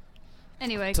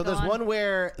 Anyway, So go there's on. one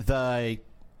where the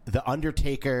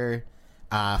Undertaker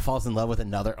falls in love with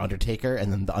another Undertaker,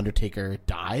 and then the Undertaker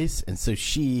dies, and so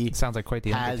she Sounds like quite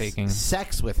the has undertaking.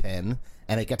 sex with him,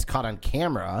 and it gets caught on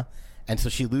camera, and so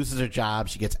she loses her job.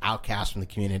 She gets outcast from the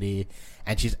community,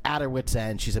 and she's at her wit's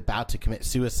end. She's about to commit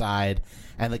suicide,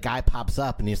 and the guy pops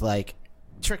up, and he's like,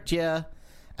 "Tricked you," and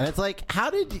it's like,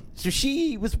 so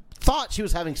she thought she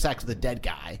was having sex with a dead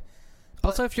guy.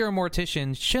 Also, if you're a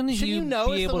mortician, shouldn't you know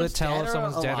be if able to someone's tell dead if or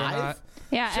someone's dead or alive? not?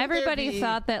 Yeah, Should there everybody be-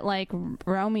 thought that like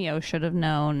Romeo should have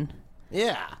known,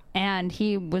 Yeah, and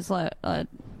he was a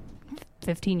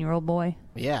 15-year-old boy.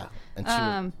 yeah, and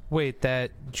she Wait, that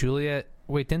Juliet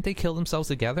Wait, didn't they kill themselves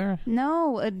together?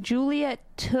 No, Juliet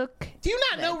took... Do you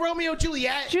not know Romeo and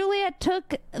Juliet? Juliet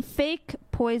took fake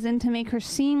poison to make her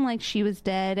seem like she was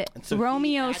dead. So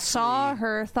Romeo saw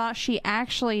her, thought she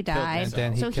actually died. And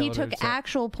then he so he killed her, took so-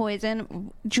 actual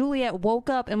poison. Juliet woke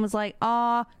up and was like,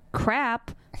 aw,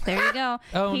 crap. There you go.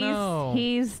 Oh, no.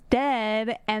 He's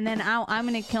dead, and then I'm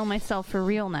going to kill myself for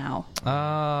real now. Oh,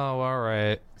 all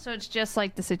right. So it's just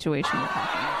like the situation we're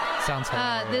talking about. Sounds The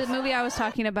hilarious. movie I was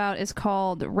talking about is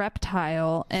called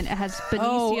Reptile, and it has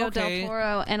Benicio del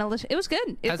Toro and Alicia. It was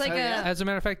good. It's As a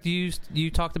matter of fact, you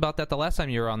talked about that the last time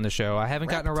you were on the show. I haven't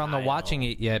gotten around to watching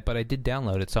it yet, but I did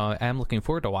download it, so I am looking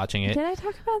forward to watching it. Did I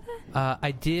talk about that?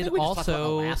 I did we just talked about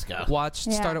also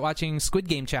Alaska. started watching Squid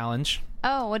Game Challenge.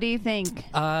 Oh, what do you think?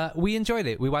 We enjoyed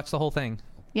it. We watched the whole thing.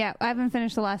 Yeah, I haven't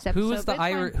finished the last episode. Who was the but it's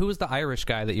fine. Who was the Irish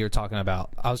guy that you were talking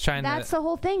about? I was trying That's to. the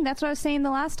whole thing. That's what I was saying the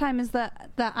last time. Is the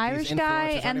Irish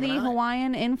guy influencers and aren't the even on it.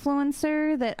 Hawaiian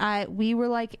influencer that we were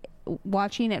like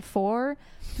watching it for.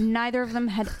 Neither of them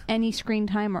had any screen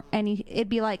time or any. It'd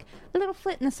be like a little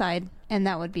flit in the side, and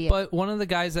that would be it. But one of the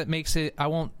guys that makes it, I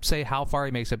won't say how far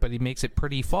he makes it, but he makes it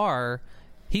pretty far.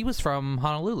 He was from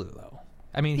Honolulu, though.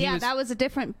 I mean, that was a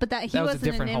different, but he was a wasn't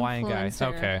different an Hawaiian guy.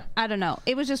 influencer. Okay. I don't know.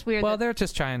 It was just weird. Well, that- they're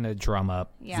just trying to drum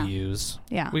up Yeah. views.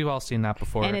 Yeah. We've all seen that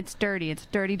before. and it's dirty. It's a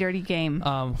dirty, dirty game.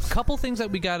 Couple things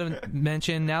that we got to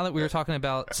mention now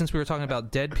that since we were talking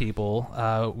about dead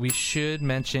people, we should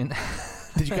mention.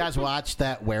 Did you guys watch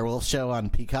that werewolf show on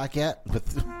Peacock yet?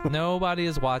 Nobody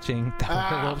is watching the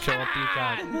werewolf show on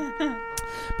Peacock.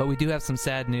 But we do have some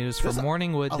sad news from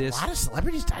Morningwood. A lot of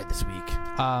celebrities died this week.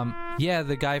 Yeah,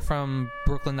 the guy from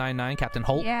Brooklyn Nine-Nine, Captain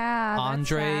Holt. Yeah, that's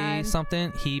Andre sad.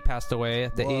 something. He passed away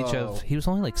at the age of. He was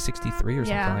only like 63 or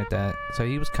something Yeah. like that. So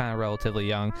he was kind of relatively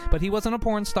young. But he wasn't a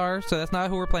porn star, so that's not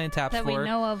who we're playing taps that for. we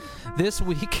know of. This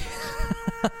week.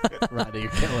 Roddy,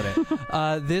 you're killing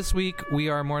it. This week we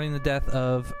are mourning the death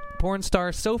of porn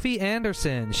star Sophie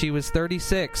Anderson. She was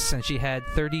 36 and she had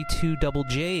 32 double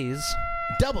J's.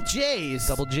 Double J's.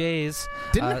 Double J's.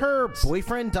 Didn't her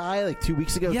boyfriend die like 2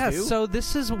 weeks ago, Yes, too? so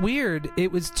this is weird.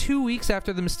 It was 2 weeks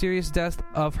after the mysterious death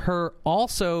of her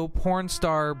also porn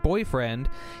star boyfriend.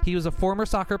 He was a former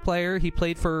soccer player. He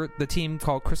played for the team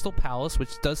called Crystal Palace, which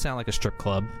does sound like a strip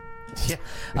club. Yeah.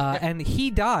 And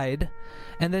he died.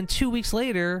 And then 2 weeks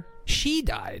later, she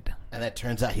died. And that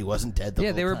turns out he wasn't dead the Yeah,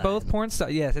 whole they were time. both porn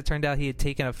stars. Yes, it turned out he had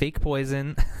taken a fake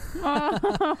poison.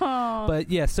 But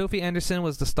yeah, Sophie Anderson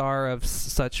was the star of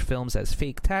such films as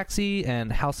Fake Taxi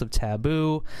and House of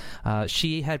Taboo.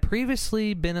 She had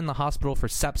previously been in the hospital for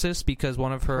sepsis because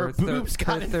one of her boobs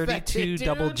got 32 infected,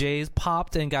 double dude. J's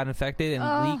popped and got infected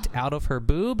and leaked out of her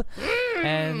boob.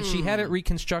 And she had it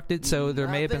reconstructed, so there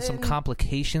may have been some Nothing.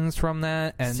 complications from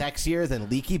that. And Sexier than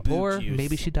leaky boob or juice.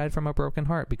 maybe she died from a broken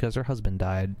heart because her husband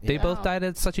died. They Yeah. both died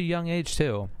at such a young age,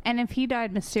 too. And if he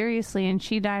died mysteriously and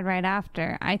she died right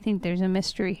after, I think there's a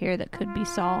mystery here that could be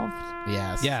solved.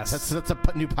 Yes. Yes. That's a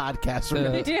new podcast. We're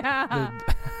gonna do. Yeah.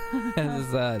 This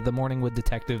is the Morningwood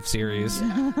Detective series.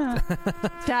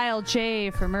 Dial J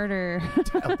for murder.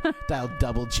 Dial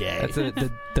Double J. That's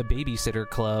the Babysitter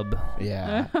Club,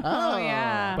 Yeah. Oh,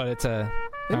 yeah. but it's a.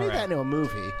 They made all right. that into a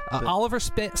movie. But- Oliver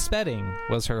Spedding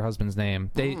was her husband's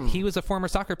name. He was a former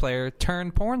soccer player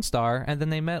turned porn star, and then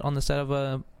they met on the set of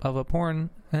a porn,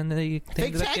 and they Fake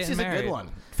ended up Taxi getting is a married. good one.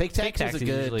 Fake Taxi is Taxi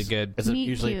is usually good. Is Meet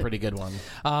usually a cute. pretty good one.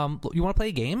 You want to play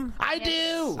a game? I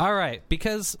do. All right,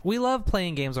 because we love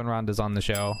playing games when Ronda's on the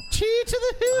show. Chee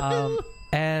to the hoo.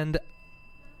 And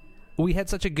we had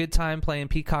such a good time playing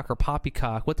Peacock or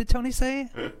Poppycock. What did Tony say?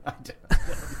 I don't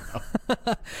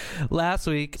know. Last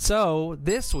week. So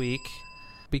this week,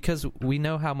 because we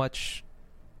know how much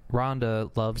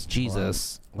Rhonda loves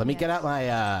Jesus. Let me get out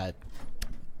my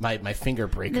my finger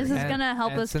breaker. This is And- going to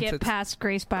help and us since get it's- past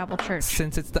Grace Bible Church.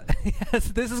 Since it's yes,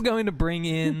 this is going to bring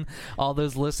in all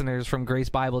those listeners from Grace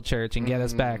Bible Church and get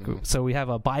us back. So we have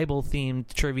a Bible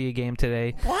themed trivia game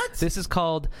today. What? This is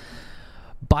called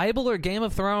Bible or Game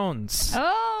of Thrones.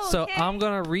 Oh, So okay. I'm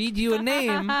going to read you a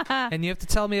name, and you have to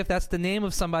tell me if that's the name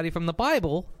of somebody from the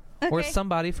Bible or Okay.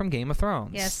 somebody from Game of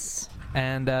Thrones. Yes.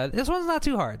 And this one's not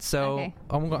too hard, so Okay.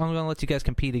 I'm going to let you guys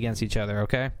compete against each other,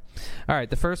 okay? All right,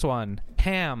 the first one,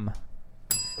 Ham.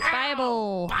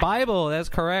 Bible. Bible, that's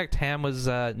correct. Ham was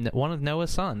one of Noah's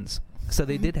sons, so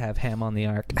they did have Ham on the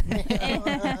ark.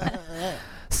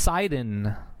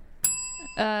 Sidon.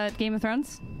 Game of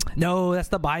Thrones. No, that's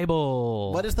the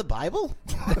Bible. What is the Bible?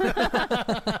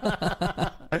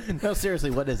 No, seriously,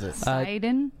 what is it?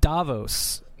 Sidon.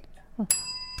 Davos.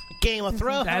 Game of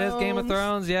Thrones. That is Game of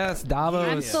Thrones, yes. Davos.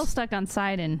 I'm still stuck on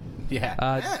Sidon.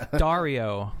 Yeah.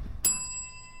 Dario.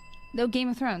 No, Game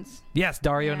of Thrones. Yes,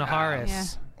 Dario Naharis. Yeah.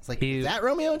 It's like, is that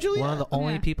Romeo and Juliet? One of the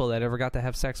only people that ever got to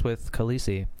have sex with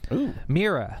Khaleesi. Ooh.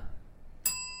 Mira.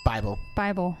 Bible.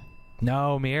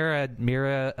 No, Mira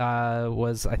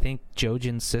was, I think,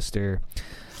 Jojen's sister.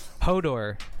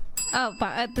 Hodor. Oh,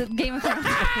 the Game of Thrones.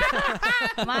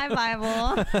 My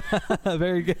Bible.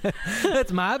 Very good.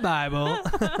 That's my Bible.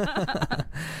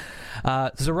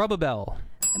 Zerubbabel.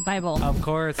 Bible. Of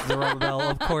course, Zerubbabel.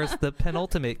 Of course, the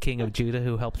penultimate king of Judah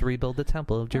who helped rebuild the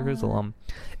temple of Jerusalem.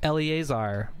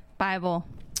 Eleazar. Bible.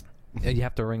 You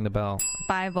have to ring the bell.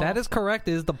 Bible. That is correct.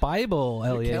 It is the Bible,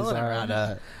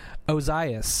 Eleazar.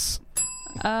 Ozias.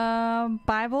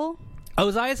 Bible.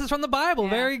 Ozias is from the Bible. Yeah.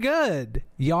 Very good.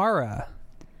 Yara.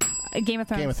 Game of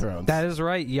Thrones. That is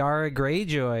right. Yara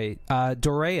Greyjoy.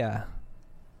 Dorea.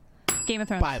 Game of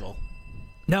Thrones. Bible.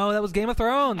 No, that was Game of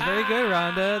Thrones. Very good,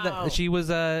 Rhonda. She was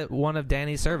one of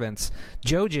Dany's servants.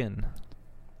 Jojen.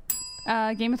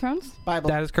 Game of Thrones. Bible.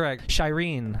 That is correct.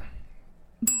 Shireen.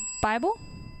 Bible.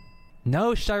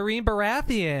 No, Shireen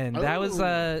Baratheon. That was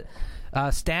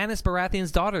Stannis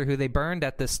Baratheon's daughter, who they burned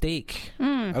at the stake.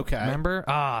 Okay. Remember?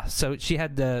 So she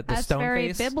had the That's stone very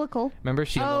face. biblical. Remember?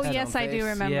 She Oh, had yes, stone I do face?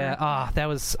 remember. Yeah. That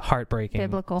was heartbreaking.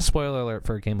 Biblical. Spoiler alert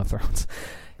for Game of Thrones.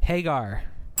 Hagar.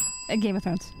 Game of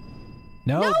Thrones.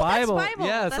 No, No, that's Bible. Bible.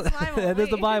 Yes, That's Bible. that is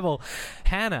the Wait. Bible.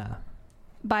 Hannah.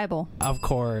 Bible. Of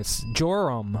course.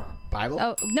 Joram. Bible.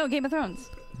 Oh no, Game of Thrones.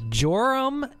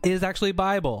 Joram is actually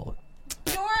Bible.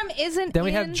 Joram isn't. Then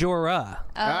we have Jorah.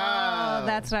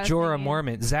 That's what I was Jorah thinking.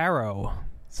 Mormont. Zarro.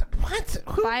 What?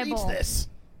 Who Bible. reads this?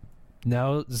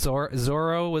 No,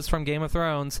 Zorro was from Game of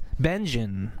Thrones.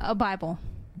 Benjen. Bible.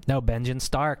 No, Benjen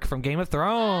Stark from Game of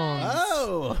Thrones.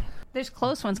 Oh. There's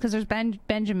close ones because there's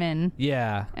Benjamin.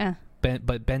 Yeah. But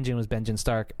Benjen was Benjen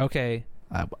Stark. Okay.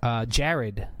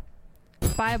 Jared.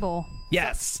 Bible.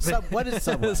 Yes. What is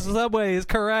Subway? Subway is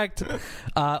correct.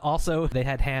 Also, they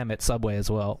had ham at Subway as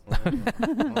well.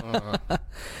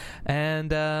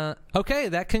 And, okay,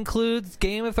 that concludes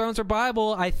Game of Thrones or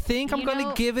Bible. I think I'm going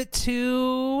to give it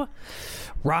to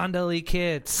Ronda Lee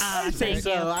Kitts. Thank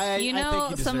you. I You think know,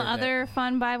 you some deserve other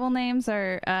fun Bible names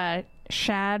are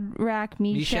Shadrach,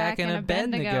 Meshach, and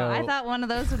Abednego. I thought one of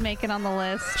those would make it on the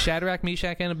list. Shadrach,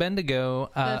 Meshach, and Abednego.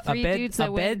 The three dudes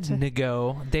that went to-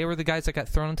 Abednego. They were the guys that got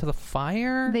thrown into the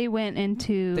fire? They went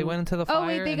into the fire. Oh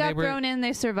wait, they got thrown in.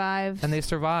 They survived. And they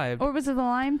survived. Or was it the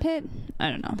lime pit? I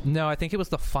don't know. No, I think it was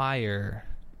the fire.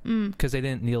 Because they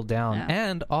didn't kneel down. No.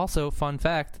 And also, fun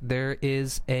fact, there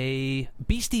is a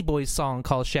Beastie Boys song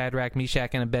called Shadrach,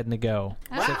 Meshach, and Abednego.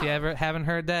 Wow. So if you ever haven't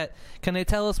heard that, can they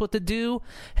tell us what to do?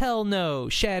 Hell no.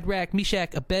 Shadrach,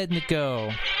 Meshach,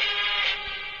 Abednego.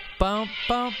 Bump,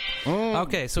 bump.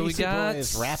 Okay, so Beastie we got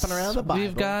Boys rapping around the Bible.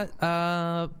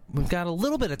 We've got a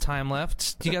little bit of time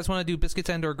left. Do you guys want to do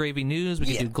biscuits and or gravy news? We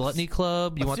can do Gluttony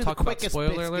Club. You want to talk about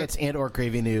spoiler alert? Biscuits and or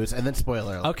gravy news, and then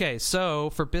spoiler alert. Okay,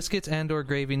 so for biscuits and or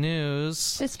gravy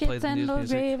news, play Biscuits the and news or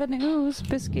music. gravy news.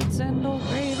 Biscuits and or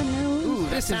gravy news. Ooh, that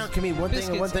This sound is can mean one thing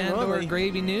and one biscuits thing and or only.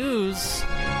 gravy news,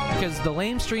 because the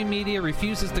lamestream media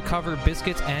refuses to cover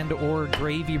biscuits and or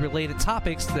gravy related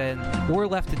topics. Then we're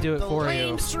left to do it The for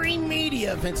lamestream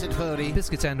media, Vincent Fodi. you.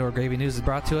 Biscuits and or gravy news is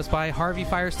brought to us by Harvey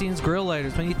Firestein's Grill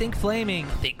Lighters. When you think flaming,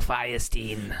 think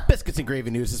Firestein. Biscuits and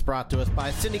Gravy News is brought to us by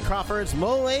Cindy Crawford's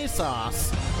Mole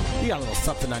Sauce. You got a little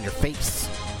something on your face.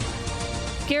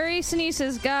 Gary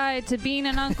Sinise's Guide to Being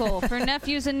an Uncle. For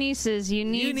nephews and nieces, you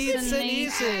need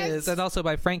Sinises. And also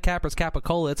by Frank Capra's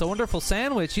Capicola. It's a wonderful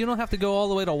sandwich. You don't have to go all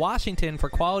the way to Washington for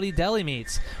quality deli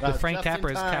meats with Frank just in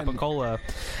Capra's time.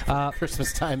 Capicola.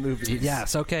 Christmas time movies.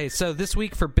 Yes, okay. So this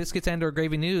week for Biscuits and or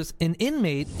Gravy News, an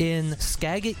inmate in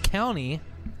Skagit County,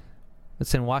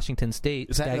 it's in Washington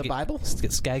State. Is that in the Bible?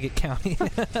 Skagit County.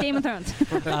 Game of Thrones.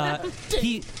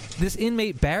 This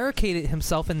inmate barricaded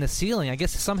himself in the ceiling. I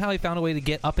guess somehow he found a way to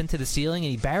get up into the ceiling, and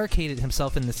he barricaded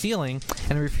himself in the ceiling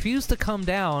and refused to come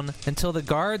down until the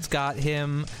guards got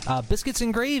him biscuits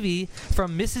and gravy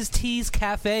from Mrs. T's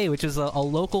Cafe, which is a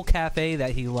local cafe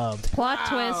that he loved. Plot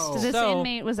twist. This So-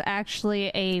 inmate was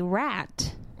actually a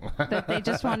rat that they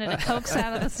just wanted to coax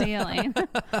out of the ceiling.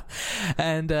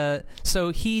 And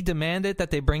so he demanded that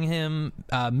they bring him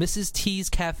Mrs. T's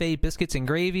Cafe biscuits and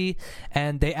gravy,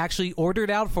 and they actually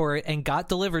ordered out for it and got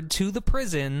delivered to the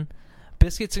prison.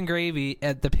 Biscuits and gravy.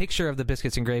 The picture of the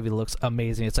biscuits and gravy looks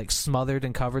amazing. It's like smothered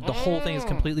and covered. The whole thing is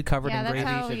completely covered Yeah, in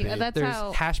that's gravy. how. That's There's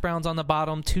how. hash browns on the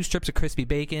bottom, 2 strips of crispy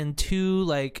bacon, 2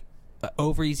 like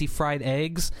over easy fried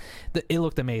eggs. It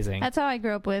looked amazing. That's how I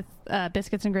grew up with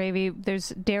biscuits and gravy. There's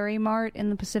Dairy Mart in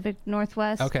the Pacific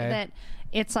Northwest. Okay. That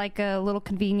it's like a little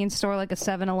convenience store, like a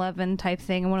 7-Eleven type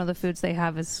thing. And one of the foods they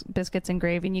have is biscuits and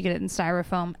gravy, and you get it in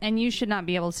styrofoam. And you should not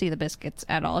be able to see the biscuits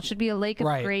at all. It should be a lake of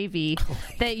gravy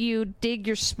that you dig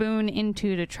your spoon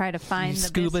into to try to find the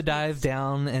scuba biscuits. dive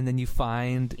down, and then you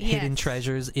find hidden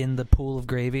treasures in the pool of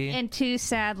gravy. And 2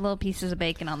 sad little pieces of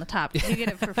bacon on the top. You get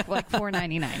it for like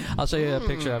 $4.99. I'll show you a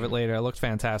picture of it later. It looked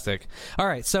fantastic. All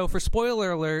right, so for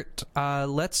spoiler alert,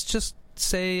 let's just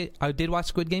say I did watch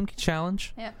Squid Game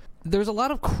Challenge. Yeah. There's a lot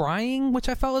of crying, which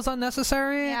I felt was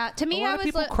unnecessary. Yeah, to me, a lot of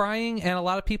people crying, and a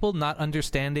lot of people not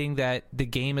understanding that the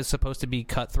game is supposed to be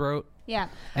cutthroat. Yeah,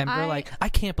 and they're like, I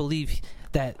can't believe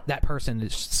that person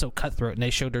is so cutthroat, and they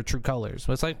showed their true colors.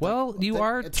 But it's like, well,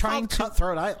 it's trying to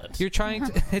Cutthroat Island. You're trying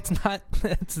to. It's not.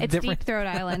 It's different. Deep Throat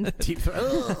Island. Deep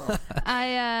Throat.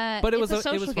 But it was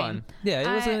fun. Game.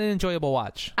 Yeah, it was an enjoyable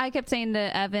watch. I kept saying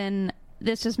to Evan,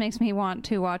 this just makes me want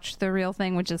to watch the real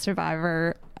thing, which is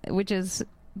Survivor, which is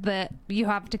that you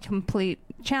have to complete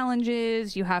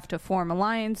challenges, you have to form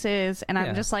alliances, and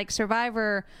I'm just like,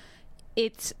 Survivor,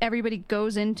 it's everybody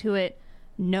goes into it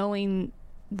knowing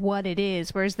what it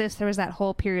is, whereas there was that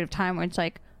whole period of time where it's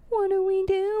like, what are we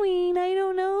doing? I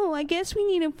don't know. I guess we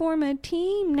need to form a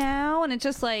team now, and it's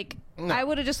just like, I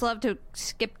would have just loved to have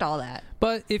skipped all that.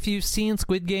 But if you've seen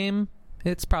Squid Game,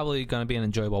 it's probably going to be an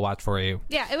enjoyable watch for you.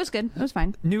 Yeah, it was good. It was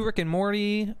fine. New Rick and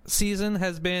Morty season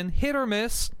has been hit or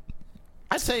miss.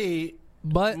 I'd say,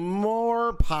 but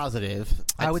more positive.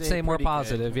 I would say more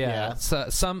positive. Good. Yeah. So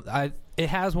it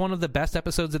has one of the best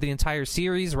episodes of the entire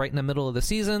series right in the middle of the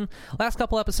season. Last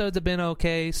couple episodes have been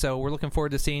okay, so we're looking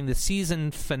forward to seeing the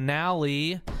season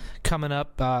finale coming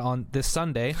up on this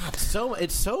Sunday. God,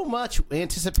 it's so much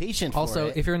anticipation for also,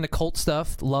 it. if you're into cult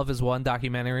stuff, Love is One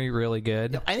documentary, really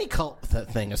good. Any cult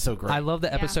thing is so great. I love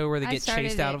the episode where they get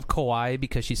chased out of Kauai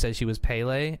because she says she was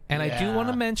Pele. And I do want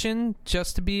to mention,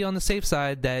 just to be on the safe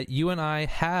side, that you and I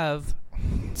have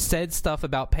said stuff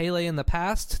about Pele in the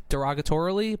past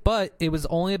derogatorily, but it was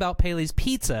only about Pele's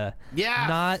pizza,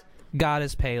 not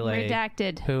Goddess Pele,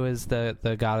 redacted, who is the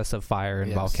goddess of fire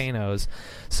and volcanoes.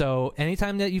 So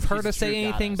anytime that you've heard us say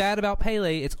anything bad about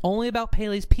Pele, it's only about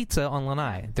Pele's pizza on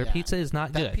Lanai. Their pizza is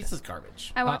not good. That pizza's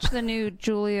garbage. I watched the new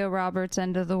Julia Roberts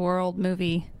End of the World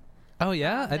movie. Oh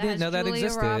yeah, I didn't know that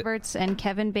existed. Julia Roberts and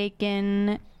Kevin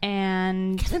Bacon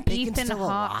and Ethan Hawke.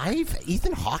 Alive?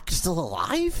 Ethan Hawke is still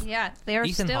alive? Yeah, they're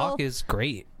Ethan Hawke is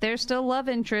great. They're still love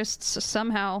interests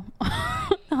somehow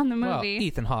on the movie. Well,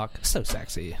 Ethan Hawke, so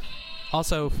sexy.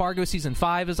 Also, Fargo season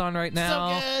 5 is on right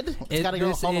now. So good. It's got a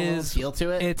girl home feel to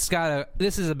it.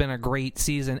 This has been a great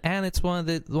season, and it's one of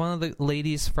the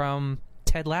ladies from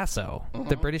Ted Lasso,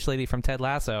 the British lady from Ted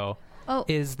Lasso.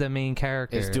 Is the main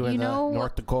character. Is doing the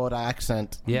North Dakota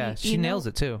accent. Yeah, she nails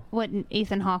it too. What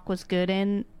Ethan Hawke was good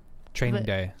in? Training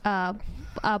Day.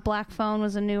 Black Phone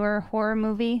was a newer horror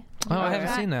movie. Oh, I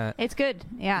haven't seen that. It's good.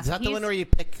 Yeah. Is that the one where you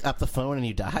pick up the phone and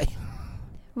you die?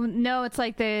 No, it's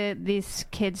like these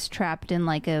kids trapped in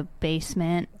like a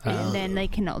basement, and then they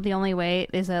can. The only way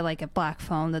is like a black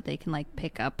phone that they can like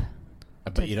pick up.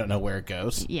 But you don't know where it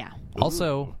goes? Yeah.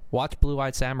 Also, watch Blue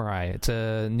Eyed Samurai. It's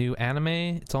a new anime.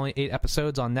 It's only 8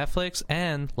 episodes on Netflix,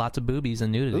 and lots of boobies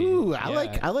and nudity. Ooh, I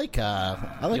like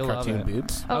cartoon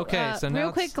boobs. Okay, so now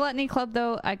real quick, Gluttony Club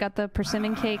though. I got the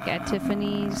persimmon cake at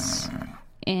Tiffany's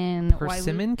in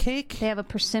persimmon cake. They have a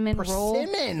persimmon roll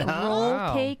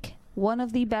cake. One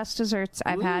of the best desserts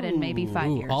I've had in maybe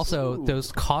 5 years. Also,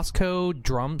 those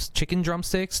Costco chicken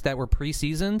drumsticks that were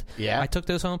pre-seasoned. Yeah. I took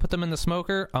those home, put them in the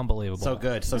smoker. Unbelievable. So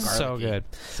good. So garlicky. So good.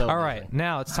 All right.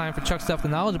 Now it's time for Chuck Stuff the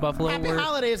Knowledge Buffalo. Happy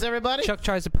holidays, everybody. Chuck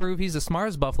tries to prove he's the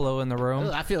smartest buffalo in the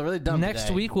room. I feel really dumb Next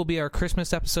today. week will be our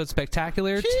Christmas episode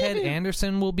spectacular. Ted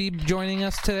Anderson will be joining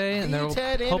us today. And there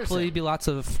will hopefully be lots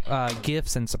of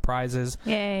gifts and surprises.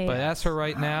 Yay. But as for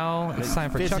right now, it's time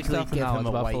for Chuck Stuff the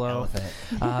Knowledge Buffalo.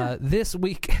 This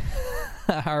week,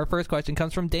 our first question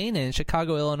comes from Dana in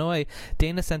Chicago, Illinois.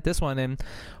 Dana sent this one in.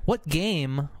 What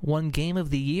game won Game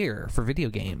of the Year for video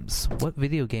games? What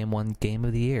video game won Game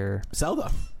of the Year?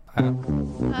 Zelda.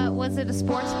 Was it a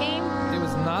sports game? It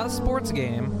was not a sports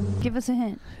game. Give us a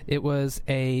hint. It was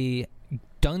a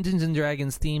Dungeons and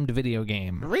Dragons themed video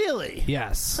game. Really?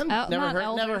 Yes.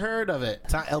 Never heard of it.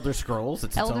 It's not Elder Scrolls.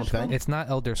 It's its own thing. It's not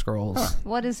Elder Scrolls. Huh.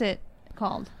 What is it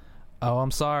called? Oh,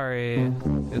 I'm sorry.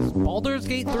 It's Baldur's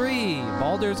Gate 3.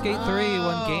 Baldur's Gate 3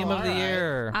 won Game of the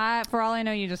Year. For all I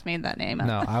know, you just made that name up.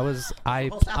 No,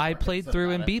 I played through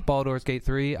and beat Baldur's Gate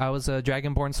 3. I was a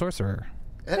Dragonborn sorcerer.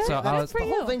 So the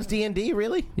whole thing's D&D,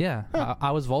 really? Yeah,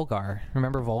 I was Volgar.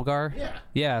 Remember Volgar? Yeah.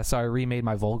 Yeah, so I remade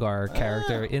my Volgar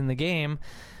character in the game.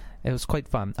 It was quite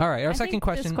fun. All right, our second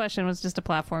question. This question was just a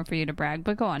platform for you to brag,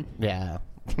 but go on. Yeah.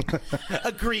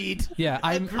 Agreed. Yeah,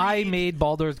 I made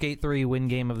Baldur's Gate 3 win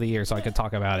game of the year, so I could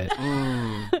talk about it.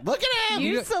 Look at him.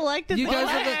 You selected You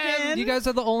guys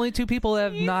are the only two people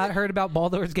that have not heard about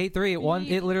Baldur's Gate 3.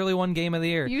 It literally won game of the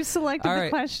year. You selected All right, the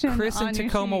question. Chris in on your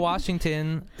Tacoma, sheet.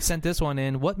 Washington sent this one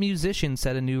in. What musician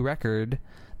set a new record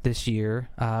this year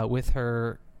with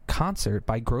her concert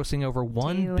by grossing over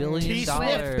 $1 billion?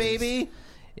 T-Swift, baby.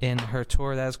 In her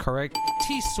tour. That is correct.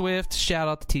 T Swift. Shout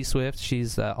out to T Swift.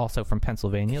 She's also from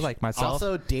Pennsylvania, like myself.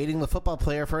 Also dating the football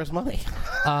player for his money.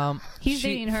 He's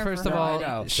dating her. First for of her. all,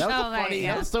 That was funny.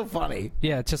 That was so funny.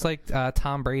 Yeah, just like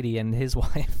Tom Brady and his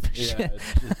wife.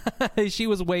 Yeah, she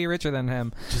was way richer than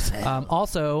him.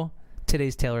 Also,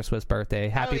 today's Taylor Swift's birthday.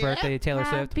 Happy birthday, Taylor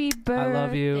Swift. Happy birthday. I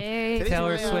love you.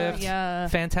 Taylor Swift, Yeah.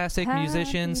 fantastic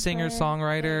musician, singer,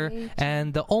 songwriter,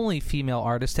 and the only female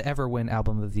artist to ever win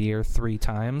Album of the Year 3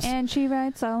 times. And she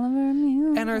writes all of her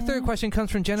music. And our third question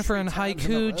comes from Jennifer in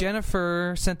Haiku.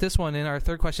 Jennifer sent this one in. Our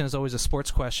third question is always a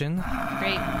sports question.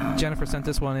 Great. Jennifer sent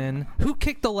this one in. Who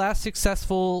kicked the last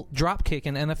successful drop kick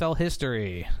in NFL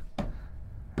history?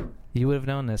 You would have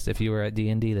known this if you were at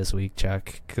D&D this week,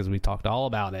 Chuck, because we talked all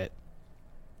about it.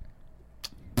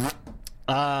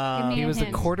 He was the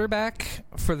quarterback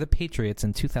for the Patriots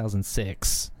in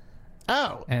 2006.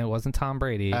 Oh. And it wasn't Tom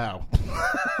Brady. Oh.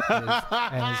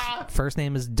 And his first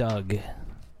name is Doug.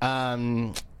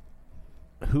 Who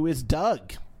is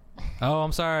Doug? Oh,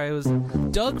 I'm sorry. It was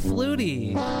Doug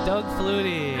Flutie. Doug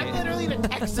Flutie. I literally had a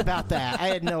text about that. I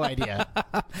had no idea.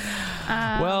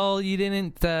 Well, you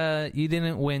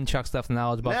didn't win Chuck Stuff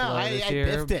Knowledge Buffalo this year.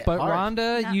 biffed it but hard.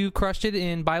 Rhonda, you crushed it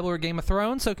in Bible or Game of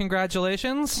Thrones, so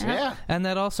congratulations. Yeah. And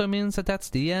that also means that that's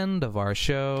the end of our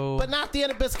show. But not the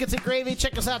end of Biscuits and Gravy.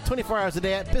 Check us out 24 hours a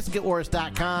day at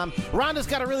biscuitwars.com. Rhonda's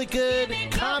got a really good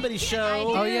comedy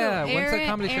show. Oh, yeah. When's the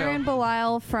comedy show? Aaron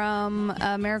Belisle from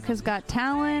America's Got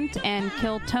Talent and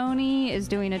Kill Tony is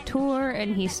doing a tour,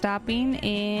 and he's stopping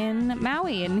in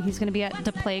Maui, and he's going to be at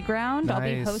the Playground. Nice. I'll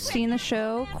be hosting the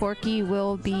show. Corky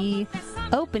will be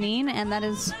opening, and that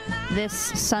is this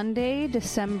Sunday,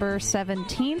 December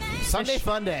 17th. Sunday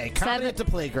Fun Day. Comedy at the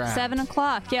Playground. 7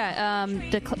 o'clock. Yeah.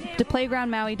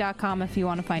 theplaygroundmaui.com if you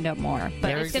want to find out more. But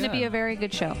Very it's going to good. be a very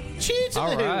good show. Cheers to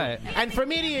All the right. Who. And from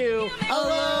me to you,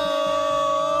 hello.